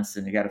balance,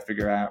 and you got to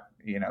figure out,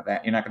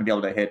 that you're not going to be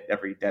able to hit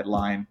every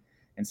deadline.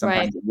 And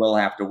sometimes you will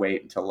have to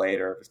wait until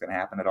later if it's going to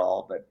happen at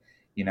all. But,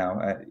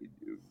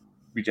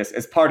 we just,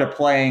 as part of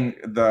playing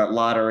the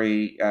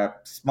lottery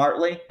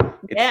smartly,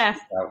 it's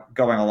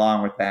going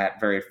along with that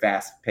very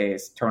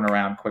fast-paced, turn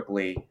around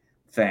quickly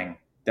thing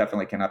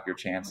definitely can up your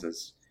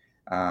chances,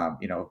 of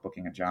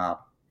booking a job.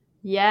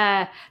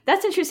 Yeah,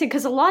 that's interesting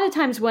because a lot of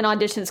times when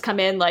auditions come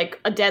in, like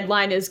a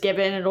deadline is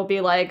given, it'll be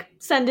like,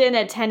 send in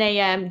at 10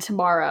 a.m.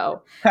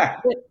 tomorrow.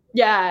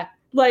 Yeah.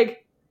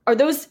 Like, are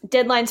those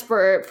deadlines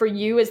for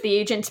you as the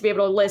agent to be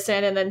able to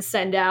listen and then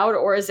send out?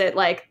 Or is it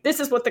like, this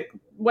is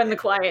when the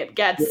client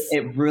gets?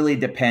 It really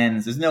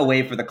depends. There's no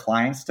way for the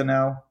clients to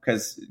know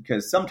because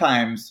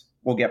sometimes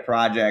we'll get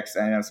projects.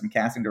 I know some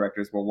casting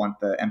directors will want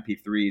the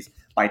MP3s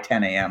by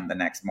 10 a.m. the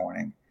next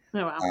morning.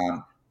 Oh,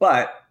 wow.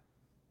 But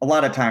a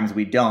lot of times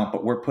we don't,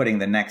 but we're putting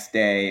the next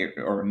day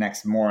or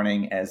next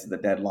morning as the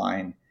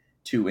deadline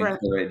to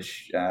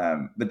encourage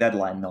the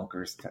deadline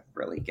milkers to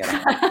really get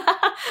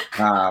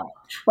on.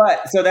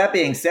 But so that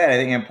being said, I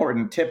think an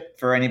important tip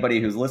for anybody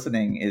who's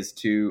listening is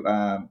to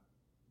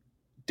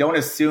don't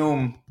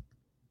assume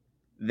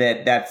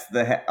that that's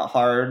the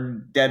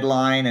hard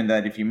deadline and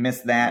that if you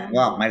miss that,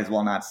 might as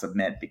well not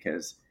submit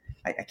because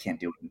I can't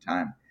do it in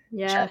time.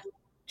 Yeah.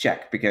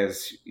 Check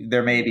because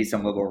there may be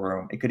some wiggle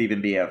room. It could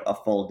even be a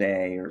full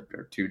day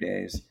or 2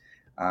 days.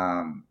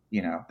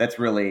 That's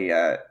really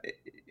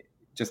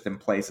just in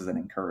place as an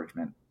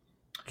encouragement.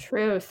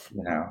 Truth.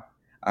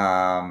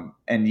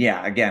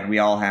 Again, we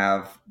all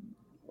have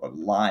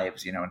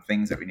lives, and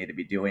things that we need to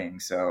be doing.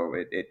 So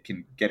it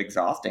can get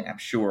exhausting, I'm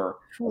sure,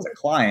 as a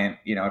client,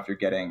 if you're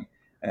getting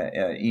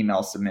an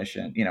email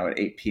submission, at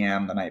 8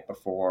 p.m. the night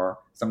before,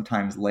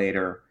 sometimes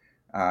later,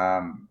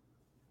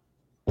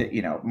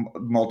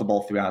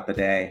 multiple throughout the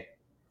day,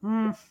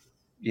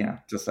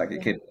 just like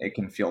it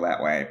can feel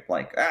that way.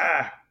 Like,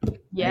 but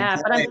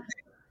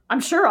I'm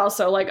sure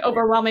also like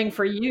overwhelming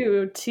for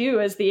you too,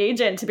 as the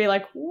agent to be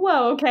like,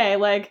 whoa, okay.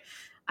 Like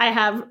I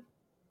have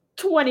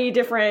 20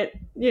 different,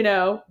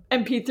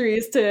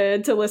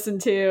 MP3s to listen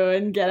to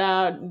and get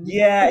out.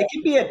 Yeah. It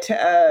can be a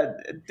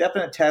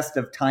definite test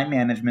of time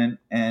management.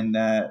 And,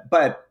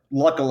 but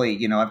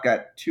luckily, I've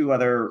got 2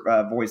 other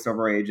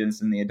voiceover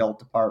agents in the adult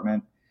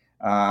department.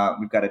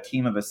 We've got a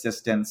team of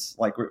assistants.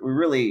 Like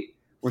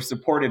we're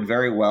supported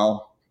very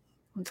well.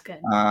 That's good.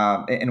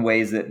 In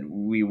ways that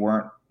we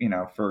weren't,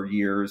 for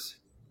years.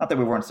 Not that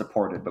we weren't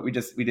supported, but we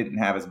didn't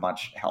have as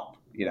much help,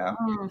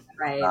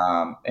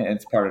 Right. And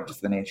it's part of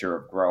just the nature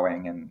of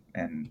growing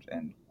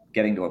and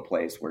getting to a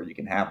place where you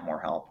can have more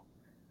help.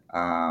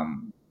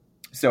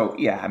 So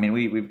yeah, I mean,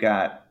 we've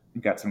got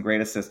some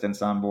great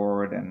assistants on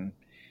board, and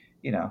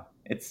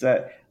it's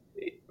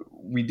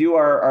we do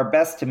our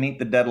best to meet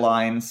the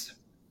deadlines.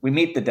 We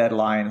meet the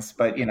deadlines,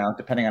 but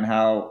depending on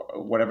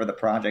whatever the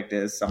project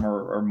is, some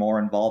are more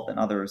involved than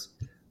others,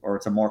 or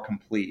it's a more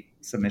complete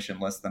submission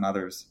list than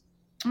others.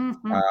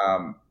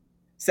 Mm-hmm.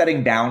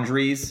 Setting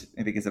boundaries,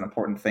 I think, is an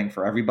important thing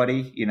for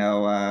everybody,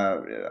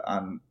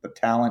 on the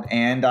talent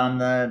and on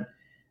the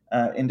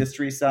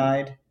industry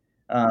side,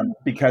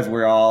 because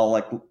we're all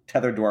like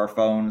tethered to our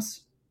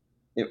phones.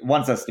 It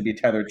wants us to be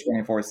tethered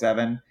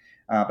 24/7,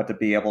 but to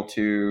be able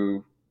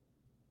to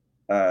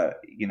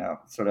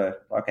sort of,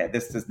 okay,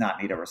 this does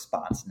not need a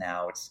response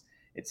now.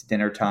 It's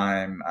dinner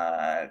time.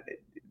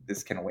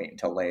 This can wait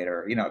until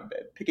later,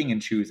 picking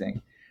and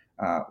choosing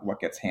what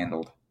gets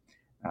handled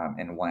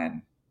and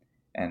when.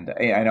 And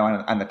I know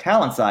on the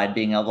talent side,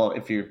 being able,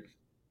 if you've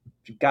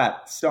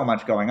got so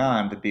much going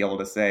on, to be able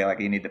to say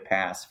like, you need to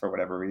pass for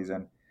whatever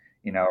reason,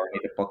 or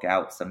need to book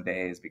out some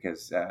days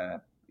because,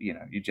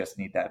 you just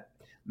need that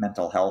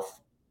mental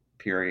health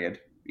period,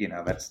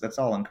 that's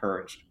all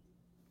encouraged.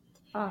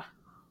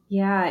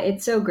 Yeah,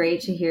 it's so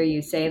great to hear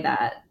you say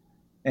that.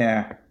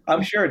 Yeah,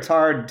 I'm sure it's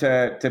hard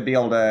to be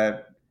able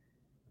to,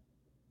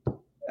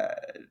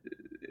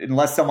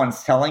 unless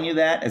someone's telling you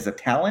that as a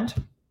talent.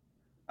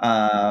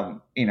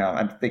 I'm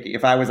thinking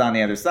if I was on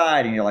the other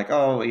side and you're like,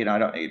 oh,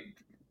 I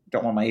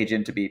don't want my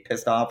agent to be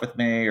pissed off with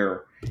me,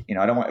 or,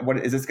 I don't want, what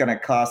is this going to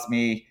cost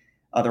me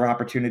other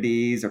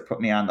opportunities or put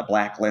me on the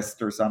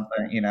blacklist or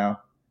something, I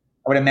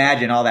would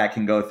imagine all that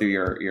can go through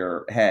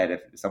your head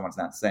if someone's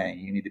not saying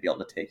you need to be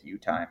able to take you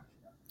time.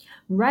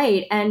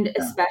 Right. And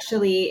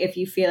especially if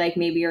you feel like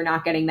maybe you're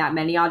not getting that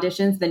many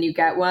auditions, then you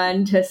get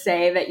one to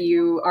say that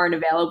you aren't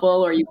available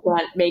or you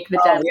can't make the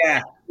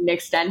deadline. an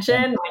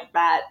extension, like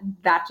that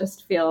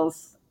just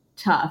feels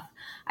tough,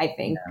 I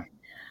think.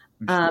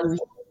 Yeah.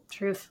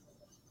 Truth.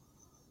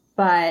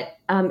 But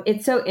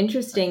it's so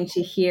interesting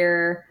to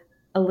hear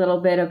a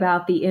little bit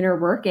about the inner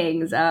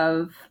workings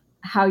of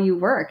how you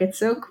work. It's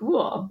so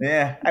cool.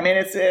 Yeah. I mean,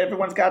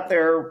 everyone's got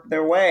their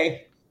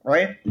way,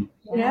 right?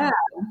 Yeah.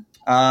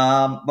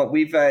 But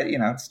we've,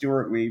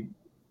 Stuart, we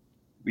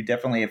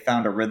definitely have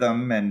found a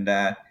rhythm,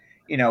 and,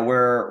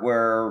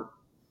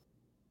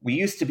 we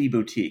used to be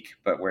boutique,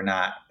 but we're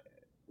not.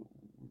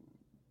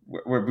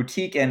 We're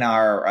boutique in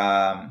our,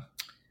 I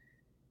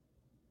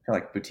feel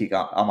like boutique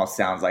almost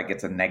sounds like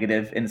it's a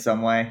negative in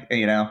some way,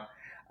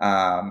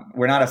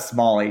 We're not a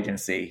small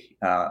agency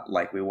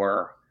like we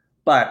were,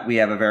 but we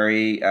have a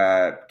very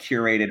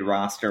curated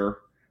roster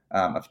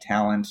of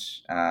talent.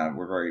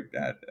 We're very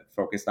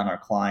focused on our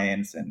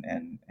clients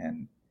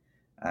and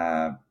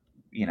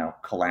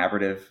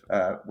collaborative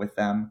with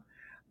them.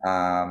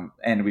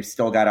 And we've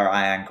still got our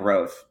eye on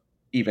growth,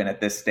 even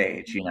at this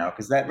stage,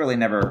 because that really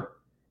never,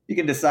 you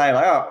can decide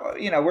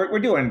like, we're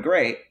doing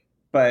great,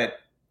 but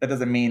that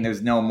doesn't mean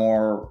there's no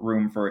more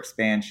room for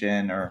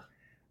expansion or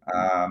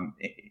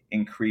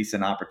increase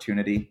in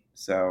opportunity.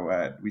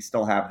 So we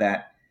still have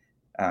that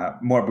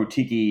more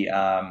boutique-y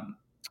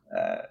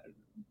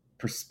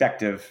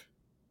perspective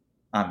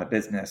on the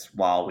business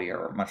while we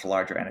are a much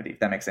larger entity, if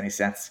that makes any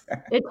sense.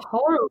 It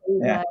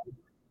totally does.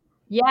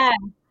 Yeah.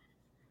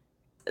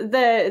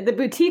 The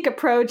boutique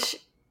approach,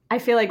 I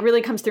feel like,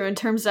 really comes through in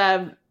terms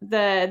of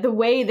the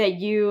way that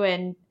you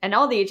and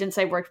all the agents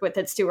I worked with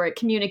at Stuart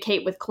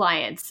communicate with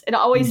clients. It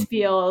always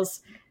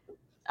feels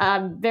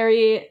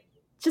very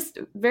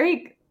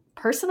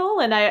personal,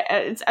 and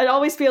it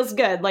always feels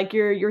good. Like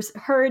you're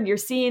heard, you're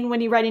seen.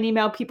 When you write an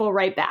email, people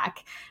write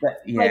back.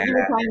 Yeah. Like you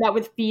were talking about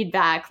with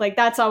feedback, like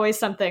that's always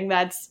something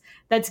that's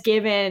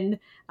given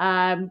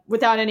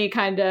without any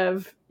kind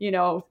of,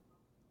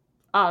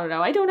 I don't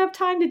know, I don't have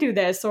time to do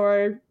this,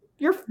 or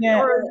you're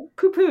or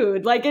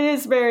poo-pooed. Like it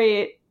is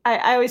very,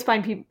 I always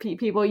find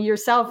people,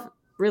 yourself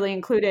really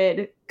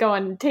included,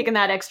 taking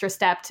that extra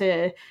step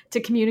to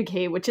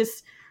communicate, which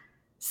is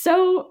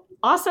so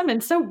awesome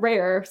and so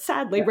rare,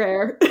 sadly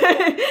rare.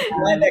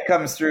 And that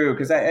comes through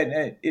because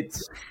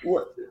it's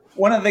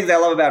one of the things I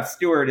love about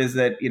Stuart is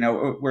that,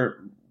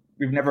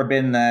 we've never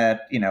been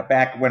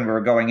back when we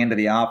were going into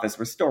the office,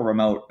 we're still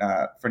remote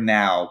for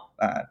now,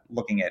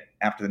 looking at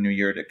after the new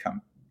year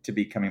to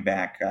be coming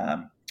back.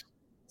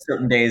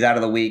 Certain days out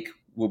of the week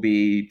will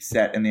be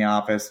set in the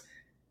office.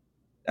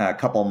 A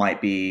couple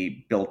might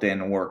be built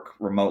in work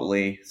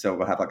remotely. So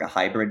we'll have like a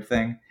hybrid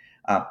thing.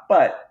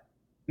 But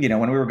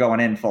when we were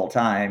going in full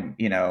time,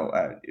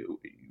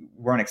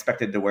 weren't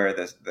expected to wear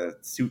the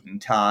suit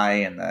and tie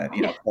and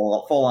the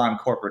full on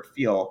corporate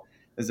feel.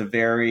 There's a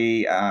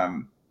very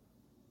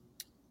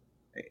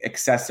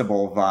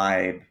accessible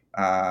vibe,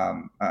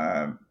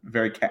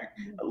 very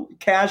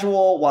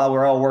casual while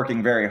we're all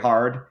working very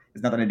hard.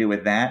 There's nothing to do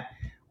with that.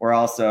 We're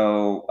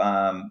also,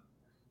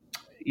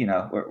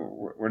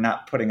 we're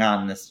not putting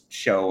on this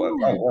show of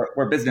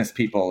we're business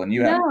people and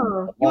you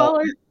all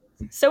are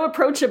so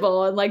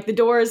approachable, and like the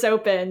door is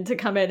open to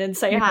come in and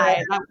say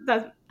hi.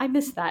 I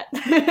miss that.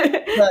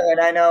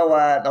 And I know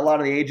a lot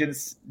of the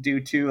agents do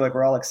too. Like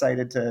we're all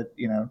excited to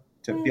be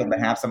able to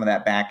have some of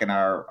that back in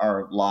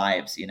our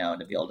lives, and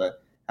to be able to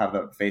have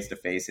a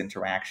face-to-face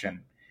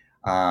interaction.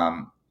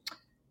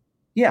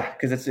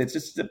 Because it's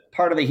just a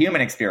part of the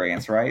human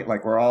experience, right?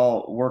 Like we're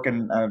all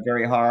working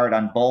very hard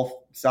on both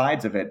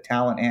sides of it,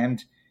 talent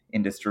and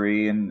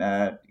industry, and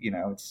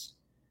it's.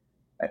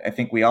 I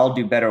think we all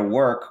do better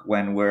work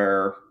when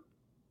we're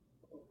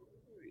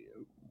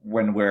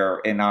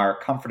in our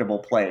comfortable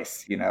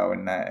place,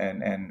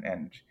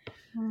 and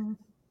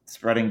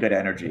spreading good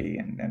energy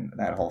and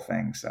that whole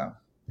thing. So,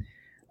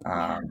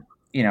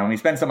 we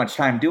spend so much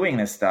time doing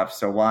this stuff,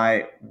 so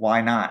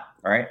why not,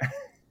 right?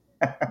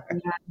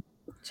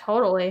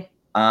 Totally.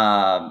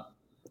 So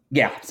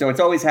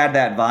it's always had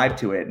that vibe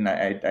to it, and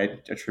I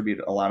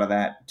attribute a lot of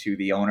that to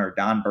the owner,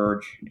 Don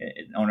Burge,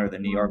 owner of the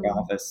New York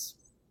office.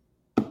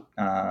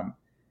 We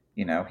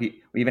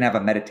even have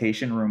a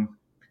meditation room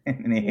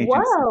in the agency.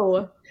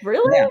 Whoa,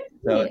 really? Yeah,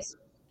 so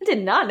I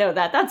did not know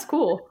that. That's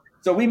cool.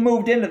 So we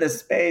moved into this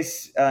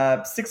space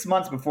 6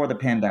 months before the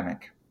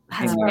pandemic.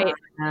 That's right.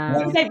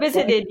 I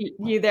visited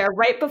you there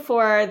right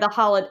before the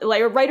holiday,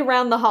 like right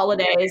around the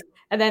holidays,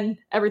 and then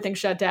everything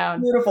shut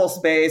down. Beautiful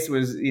space,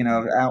 was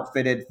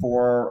outfitted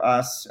for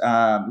us.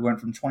 We went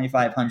from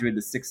 2,500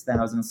 to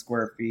 6,000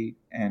 square feet,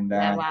 and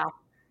wow.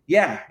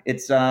 Yeah,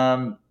 it's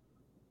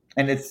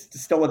and it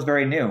still looks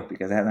very new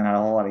because it hasn't had a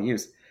whole lot of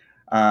use.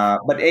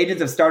 But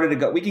agents have started to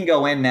go. We can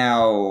go in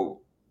now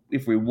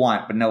if we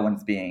want, but no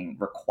one's being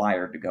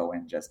required to go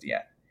in just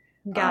yet.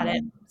 Got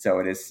it. So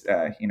it is,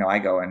 I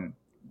go in,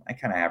 I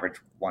kind of average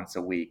once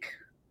a week.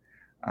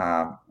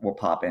 We'll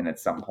pop in at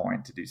some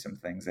point to do some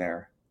things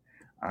there.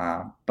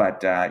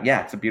 But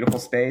it's a beautiful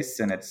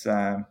space, and it's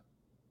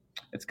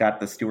got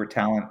the Stuart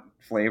Talent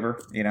flavor,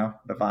 the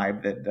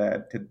vibe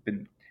that had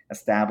been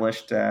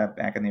established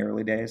back in the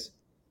early days.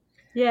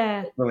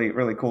 Yeah. Really,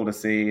 really cool to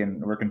see.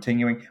 And we're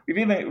continuing.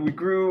 We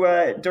grew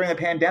during the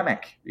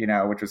pandemic,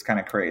 which was kind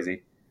of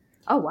crazy.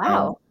 Oh,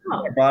 wow.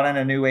 I brought in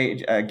a new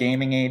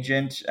gaming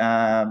agent,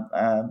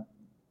 came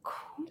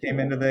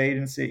into the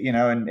agency,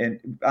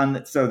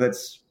 so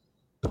that's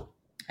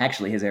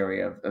actually his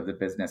area of the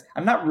business.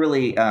 I'm not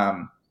really,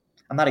 I'm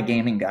not a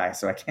gaming guy,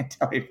 so I can't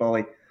tell you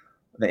fully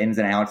the ins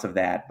and outs of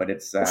that, but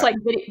it's like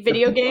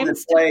video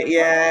games.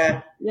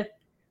 Yeah. Yeah.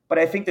 But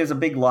I think there's a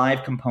big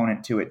live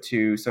component to it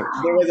too. So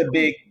there was a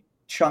big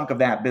chunk of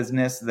that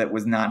business that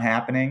was not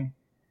happening,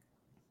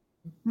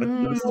 but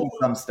there's still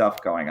some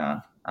stuff going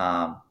on.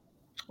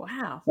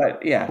 Wow.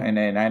 But yeah,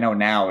 and I know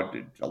now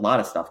a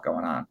lot of stuff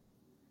going on.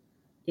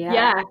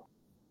 Yeah.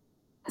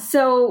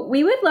 So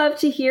we would love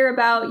to hear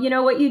about,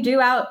 what you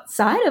do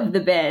outside of the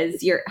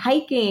biz, your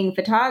hiking,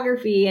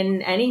 photography,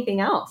 and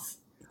anything else.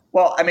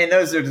 Well, I mean,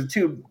 those are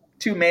the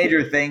two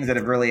major things that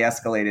have really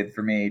escalated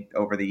for me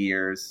over the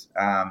years.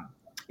 I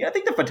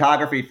think the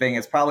photography thing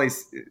is probably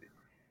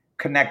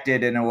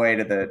connected in a way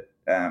to the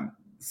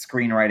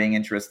screenwriting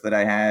interest that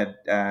I had.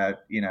 I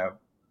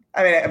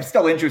mean, I'm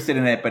still interested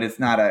in it, but it's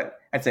not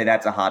I'd say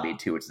that's a hobby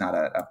too. It's not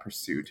a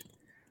pursuit.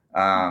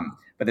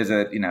 But there's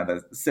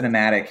the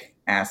cinematic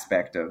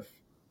aspect of,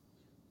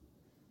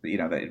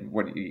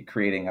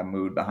 creating a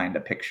mood behind a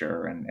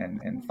picture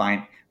and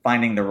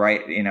finding the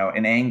right,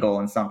 an angle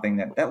and something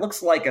that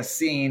looks like a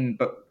scene,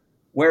 but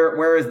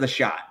where is the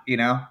shot,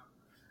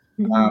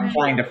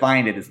 Trying to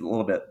find it is a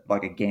little bit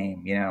like a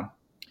game, and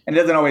it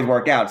doesn't always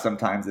work out.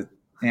 Sometimes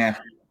there's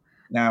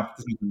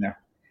nothing there.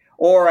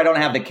 Or I don't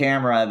have the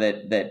camera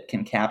that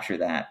can capture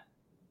that,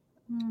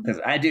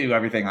 because I do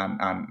everything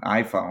on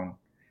iPhone.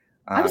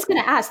 I was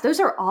going to ask, those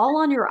are all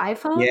on your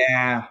iPhone?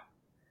 Yeah.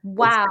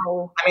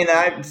 Wow. I mean,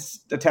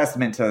 that's a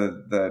testament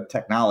to the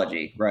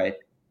technology, right?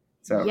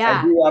 So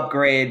yeah. I do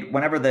upgrade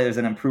whenever there's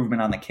an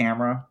improvement on the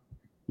camera.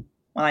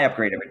 Well, I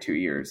upgrade every 2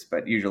 years,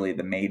 but usually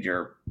the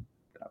major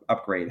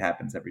upgrade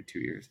happens every 2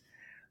 years.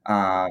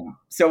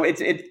 So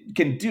it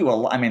can do a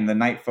lot. I mean, the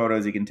night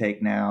photos you can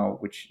take now,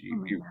 which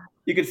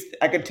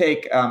I could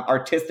take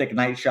artistic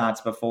night shots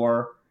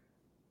before,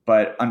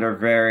 but under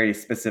very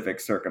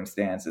specific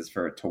circumstances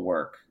for it to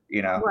work,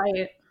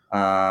 Right.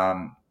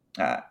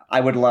 I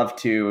would love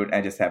to,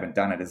 I just haven't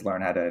done it, is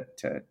learn how to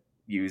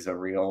use a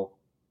real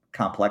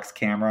complex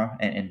camera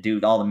and do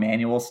all the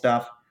manual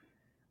stuff.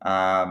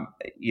 I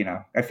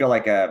feel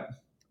like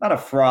not a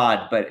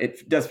fraud, but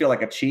it does feel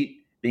like a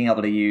cheat being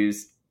able to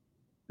use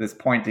this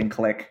point and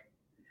click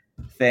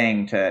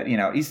thing to,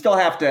 you still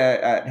have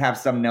to have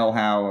some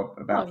know-how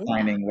about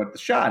finding what the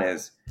shot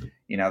is.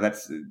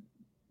 That's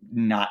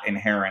not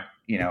inherent,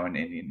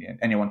 and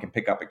anyone can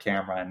pick up a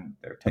camera and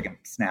they're taking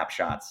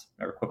snapshots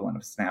or equivalent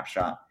of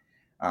snapshot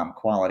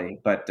quality.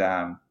 But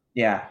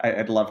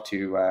I'd love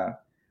to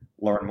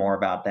learn more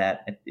about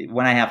that.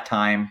 When I have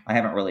time, I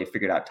haven't really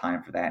figured out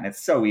time for that. And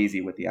it's so easy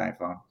with the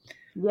iPhone.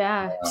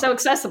 Yeah. So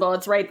accessible.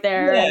 It's right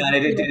there.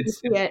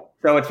 Yeah.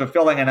 So it's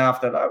fulfilling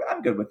enough that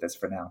I'm good with this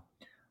for now.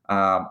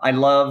 I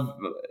love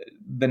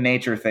the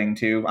nature thing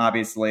too.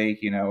 Obviously,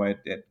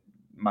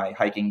 my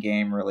hiking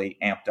game really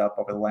amped up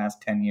over the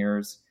last 10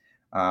 years.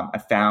 I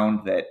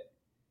found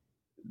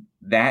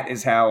that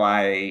is how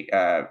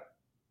I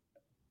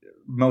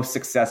most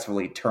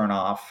successfully turn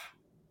off,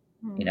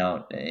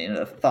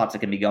 the thoughts that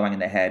can be going in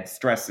the head,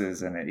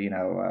 stresses,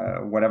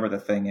 and whatever the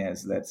thing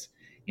is that's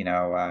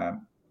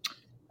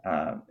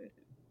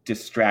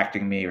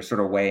distracting me or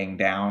sort of weighing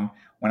down.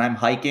 When I'm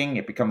hiking,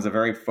 it becomes a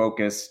very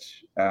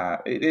focused.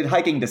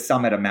 Hiking to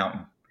summit a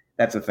mountain.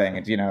 That's the thing.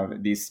 It's,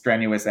 these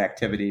strenuous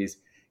activities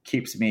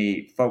keeps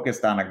me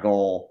focused on a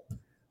goal.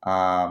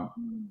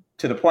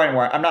 To the point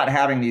where I'm not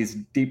having these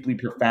deeply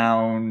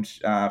profound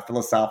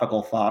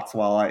philosophical thoughts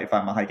if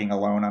I'm hiking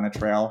alone on a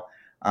trail.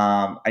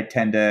 I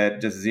tend to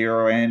just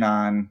zero in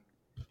on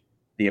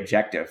the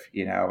objective,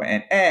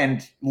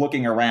 and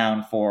looking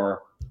around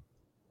for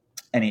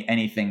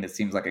anything that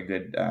seems like a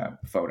good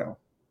photo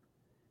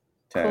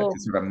to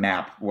sort of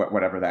map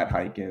whatever that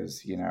hike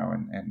is,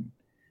 and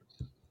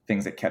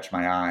things that catch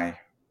my eye.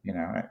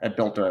 I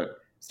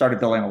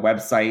started building a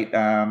website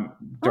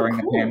during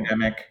the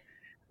pandemic.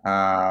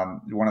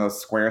 One of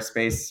those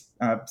Squarespace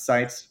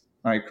sites.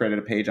 I created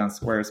a page on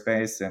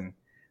Squarespace and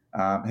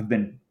have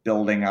been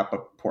building up a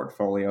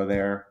portfolio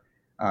there.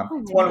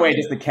 It's one way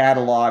just to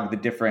catalog the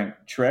different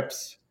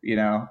trips.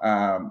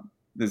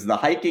 There's the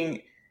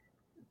hiking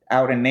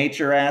out in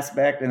nature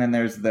aspect, and then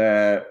there's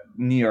the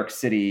New York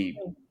City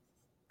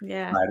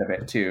side of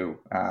it too.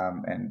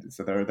 And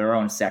so they're their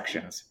own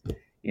sections.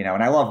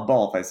 And I love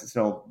both. I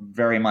still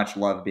very much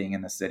love being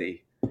in the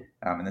city.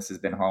 And this has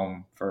been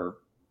home for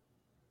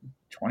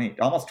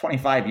almost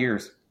 25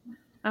 years.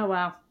 Oh,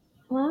 wow.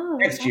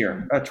 Next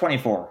year,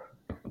 24.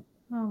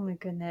 Oh, my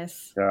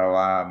goodness. So,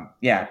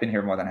 I've been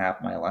here more than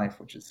half my life,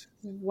 which is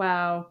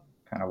wow,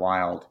 kind of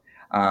wild.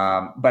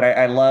 But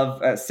I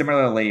love,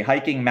 similarly,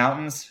 hiking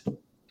mountains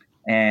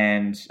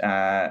and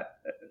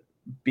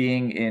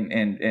being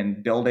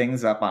in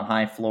buildings up on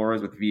high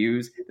floors with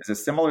views. There's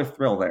a similar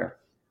thrill there.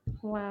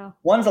 Wow.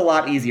 One's a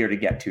lot easier to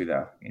get to,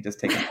 though. You just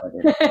take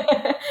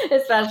it.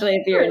 Especially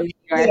if you're in New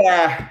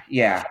York.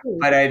 Yeah.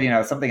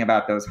 But something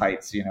about those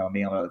heights, being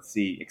able to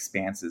see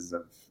expanses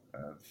of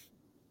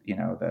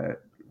the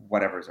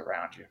whatever's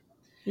around you.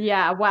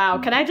 Yeah. Wow.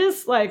 Can I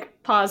just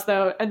pause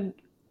though? And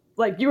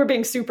you were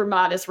being super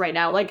modest right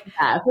now.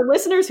 For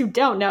listeners who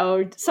don't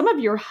know, some of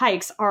your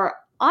hikes are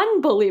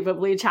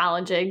unbelievably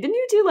challenging. Didn't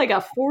you do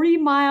a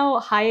 40-mile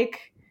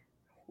hike?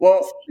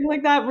 Well, something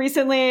like that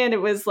recently, and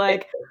it was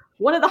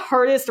one of the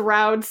hardest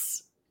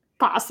routes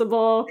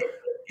possible.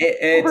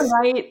 It's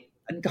overnight.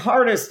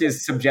 Hardest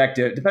is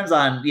subjective. Depends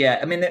on,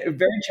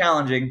 very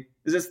challenging.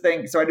 There's this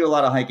thing. So I do a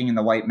lot of hiking in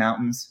the White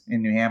Mountains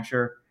in New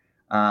Hampshire.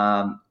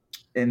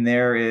 And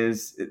there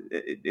is,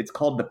 it's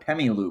called the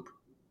Pemi Loop.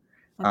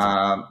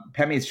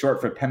 Pemi is short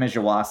for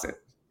Pemigewasset,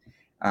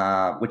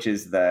 which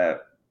is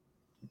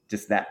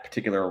just that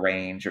particular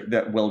range or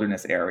that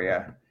wilderness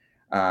area.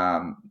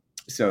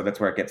 So that's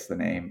where it gets the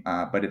name.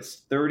 But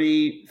it's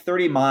 30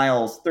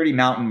 miles, 30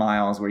 mountain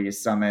miles where you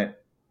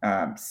summit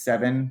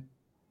seven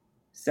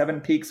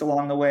peaks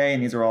along the way.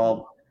 And these are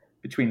all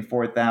between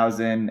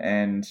 4,000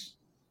 and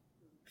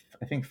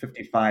I think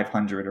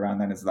 5,500 around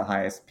then is the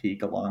highest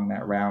peak along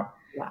that route.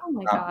 Wow, oh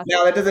my gosh.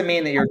 Now, that doesn't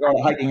mean that you're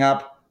going hiking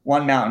up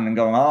one mountain and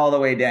going all the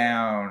way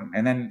down.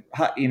 And then,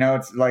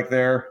 it's like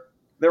they're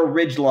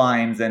ridge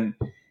lines. And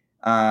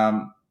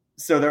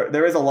so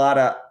there is a lot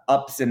of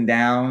ups and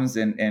downs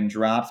and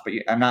drops, but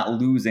I'm not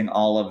losing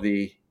all of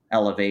the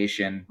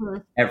elevation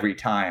every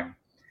time.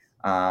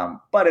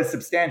 But it's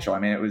substantial. I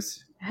mean, it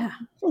was, I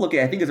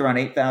think it's around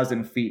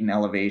 8,000 feet in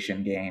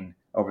elevation gain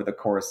over the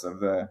course of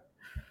the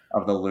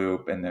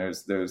loop. And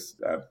there's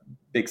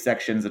big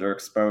sections that are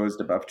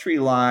exposed above tree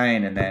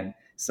line. And then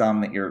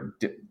some that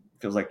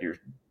feels like you're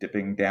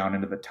dipping down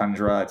into the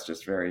tundra. It's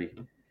just very,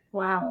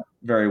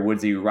 very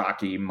woodsy,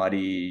 rocky,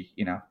 muddy,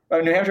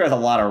 But New Hampshire has a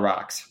lot of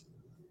rocks.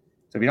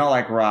 So if you don't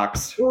like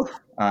rocks, you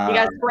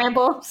guys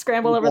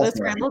scramble over the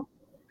scramble.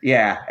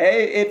 Yeah,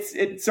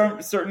 it's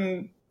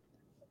certain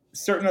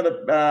of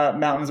the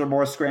mountains are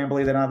more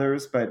scrambly than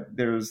others, but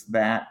there's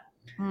that.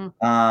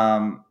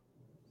 I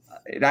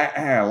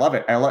love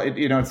it. I love it.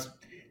 It's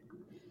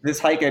this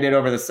hike I did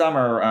over the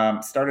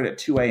summer. Started at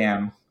 2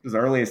 a.m. It was the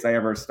earliest I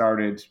ever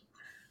started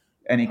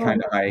any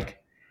kind of hike.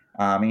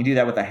 And you do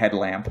that with a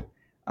headlamp.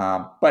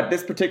 But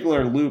this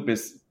particular loop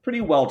is pretty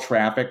well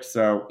trafficked.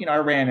 So, I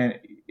ran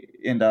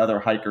into other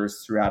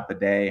hikers throughout the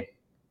day.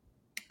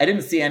 I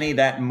didn't see any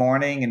that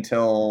morning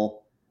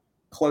until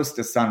close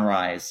to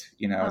sunrise,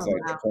 as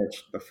I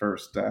approached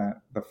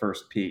the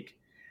first peak.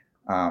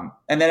 And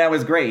then that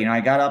was great.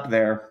 I got up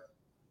there.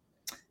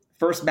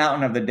 First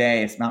mountain of the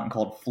day, it's a mountain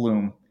called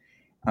Flume.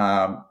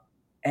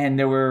 And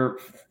there were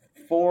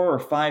 4 or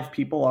 5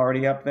 people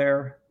already up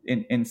there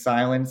in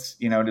silence,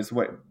 just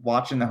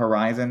watching the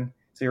horizon.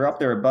 So you're up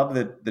there above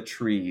the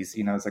trees,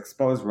 it's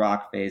exposed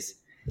rock face.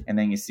 And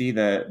then you see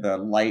the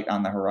light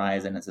on the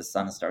horizon as the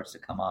sun starts to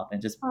come up,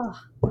 and just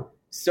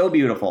so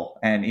beautiful.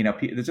 And,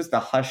 there's just a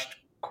hushed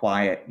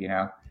quiet,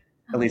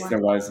 at least there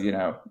was,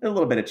 a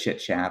little bit of chit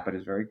chat, but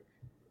it's very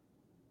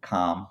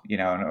calm,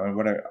 and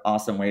what an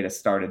awesome way to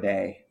start a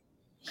day.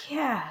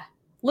 Yeah.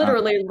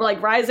 Literally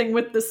rising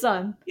with the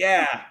sun.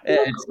 Yeah.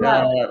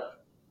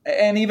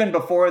 And even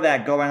before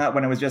that, going up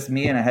when it was just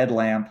me and a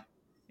headlamp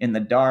in the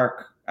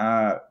dark,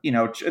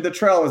 the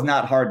trail was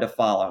not hard to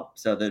follow.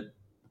 So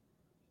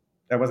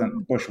that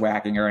wasn't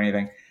bushwhacking or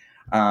anything.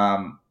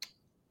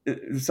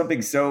 There's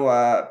something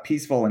so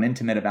peaceful and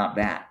intimate about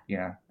that.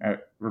 I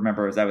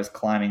remember as I was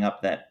climbing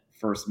up that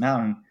first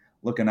mountain,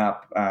 looking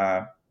up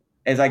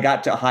as I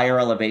got to higher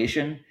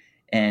elevation,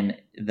 and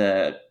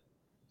the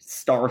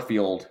star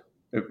field,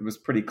 it was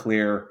pretty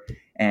clear,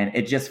 and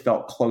it just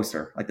felt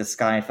closer. Like the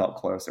sky felt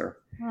closer.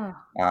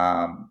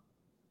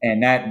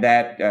 And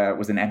that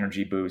was an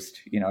energy boost.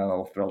 A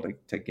little thrill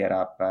to get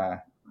up,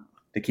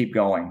 to keep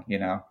going.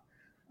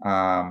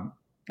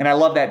 And I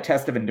love that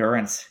test of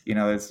endurance.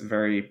 It's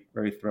very,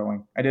 very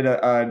thrilling. I did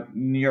a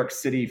New York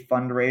City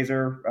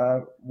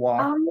fundraiser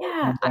walk. Oh,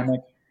 yeah.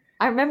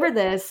 I remember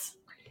this.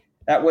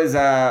 That was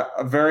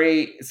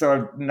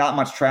so not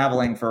much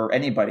traveling for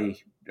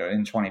anybody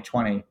in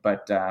 2020.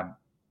 But that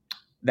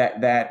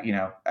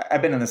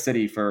I've been in the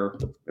city for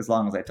as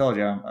long as I told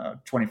you,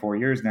 24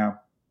 years now.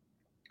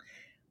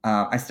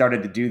 I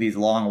started to do these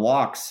long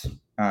walks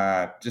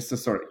just to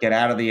sort of get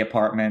out of the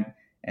apartment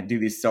and do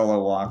these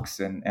solo walks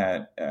and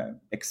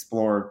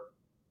explore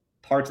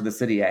parts of the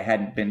city I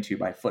hadn't been to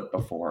by foot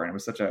before. And it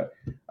was such a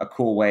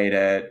cool way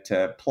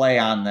to play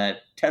on the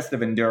test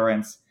of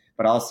endurance,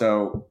 but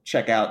also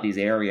check out these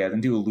areas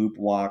and do loop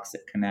walks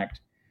that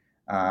connect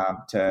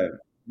to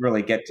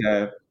really get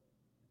to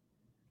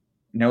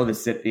know the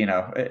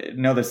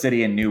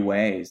city in new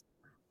ways.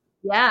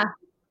 Yeah.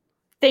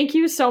 Thank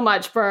you so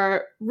much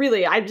for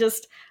really,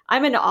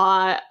 I'm in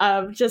awe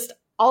of just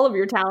all of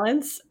your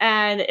talents,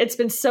 and it's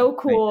been so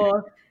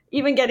cool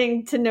even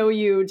getting to know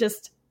you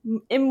just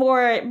in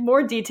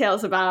more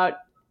details about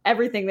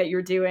everything that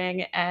you're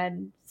doing,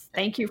 and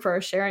thank you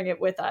for sharing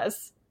it with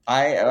us.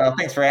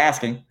 Thanks for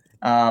asking.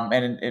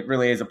 And it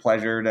really is a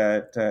pleasure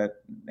to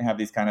have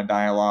these kind of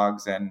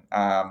dialogues. And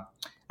I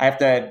have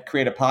to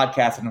create a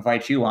podcast and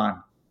invite you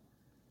on.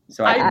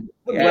 So I can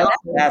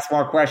ask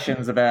more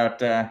questions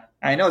about,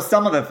 I know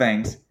some of the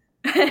things.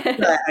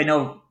 I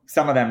know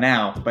some of them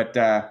now, but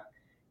I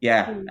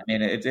mean,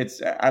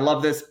 it's I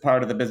love this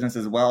part of the business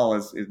as well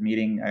as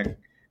meeting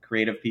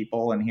creative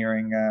people and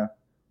hearing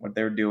what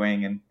they're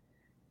doing. And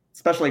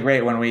especially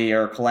great when we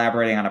are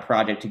collaborating on a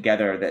project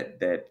together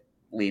that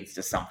leads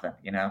to something,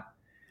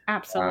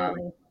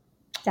 Absolutely.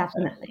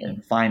 Definitely.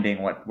 And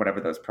finding whatever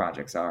those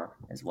projects are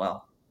as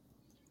well.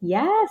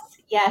 Yes.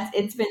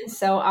 It's been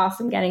so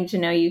awesome getting to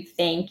know you.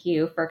 Thank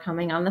you for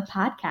coming on the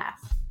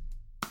podcast.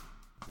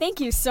 Thank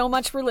you so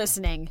much for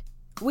listening.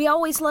 We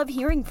always love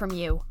hearing from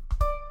you.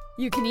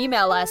 You can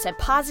email us at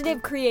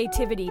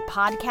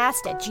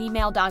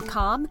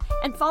positivecreativitypodcast@gmail.com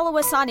and follow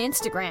us on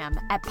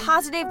Instagram at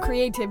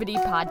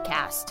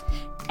positivecreativitypodcast.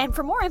 And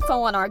for more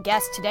info on our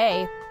guest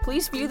today,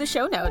 please view the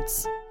show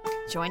notes.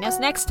 Join us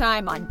next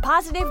time on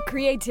Positive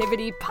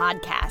Creativity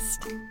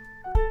Podcast.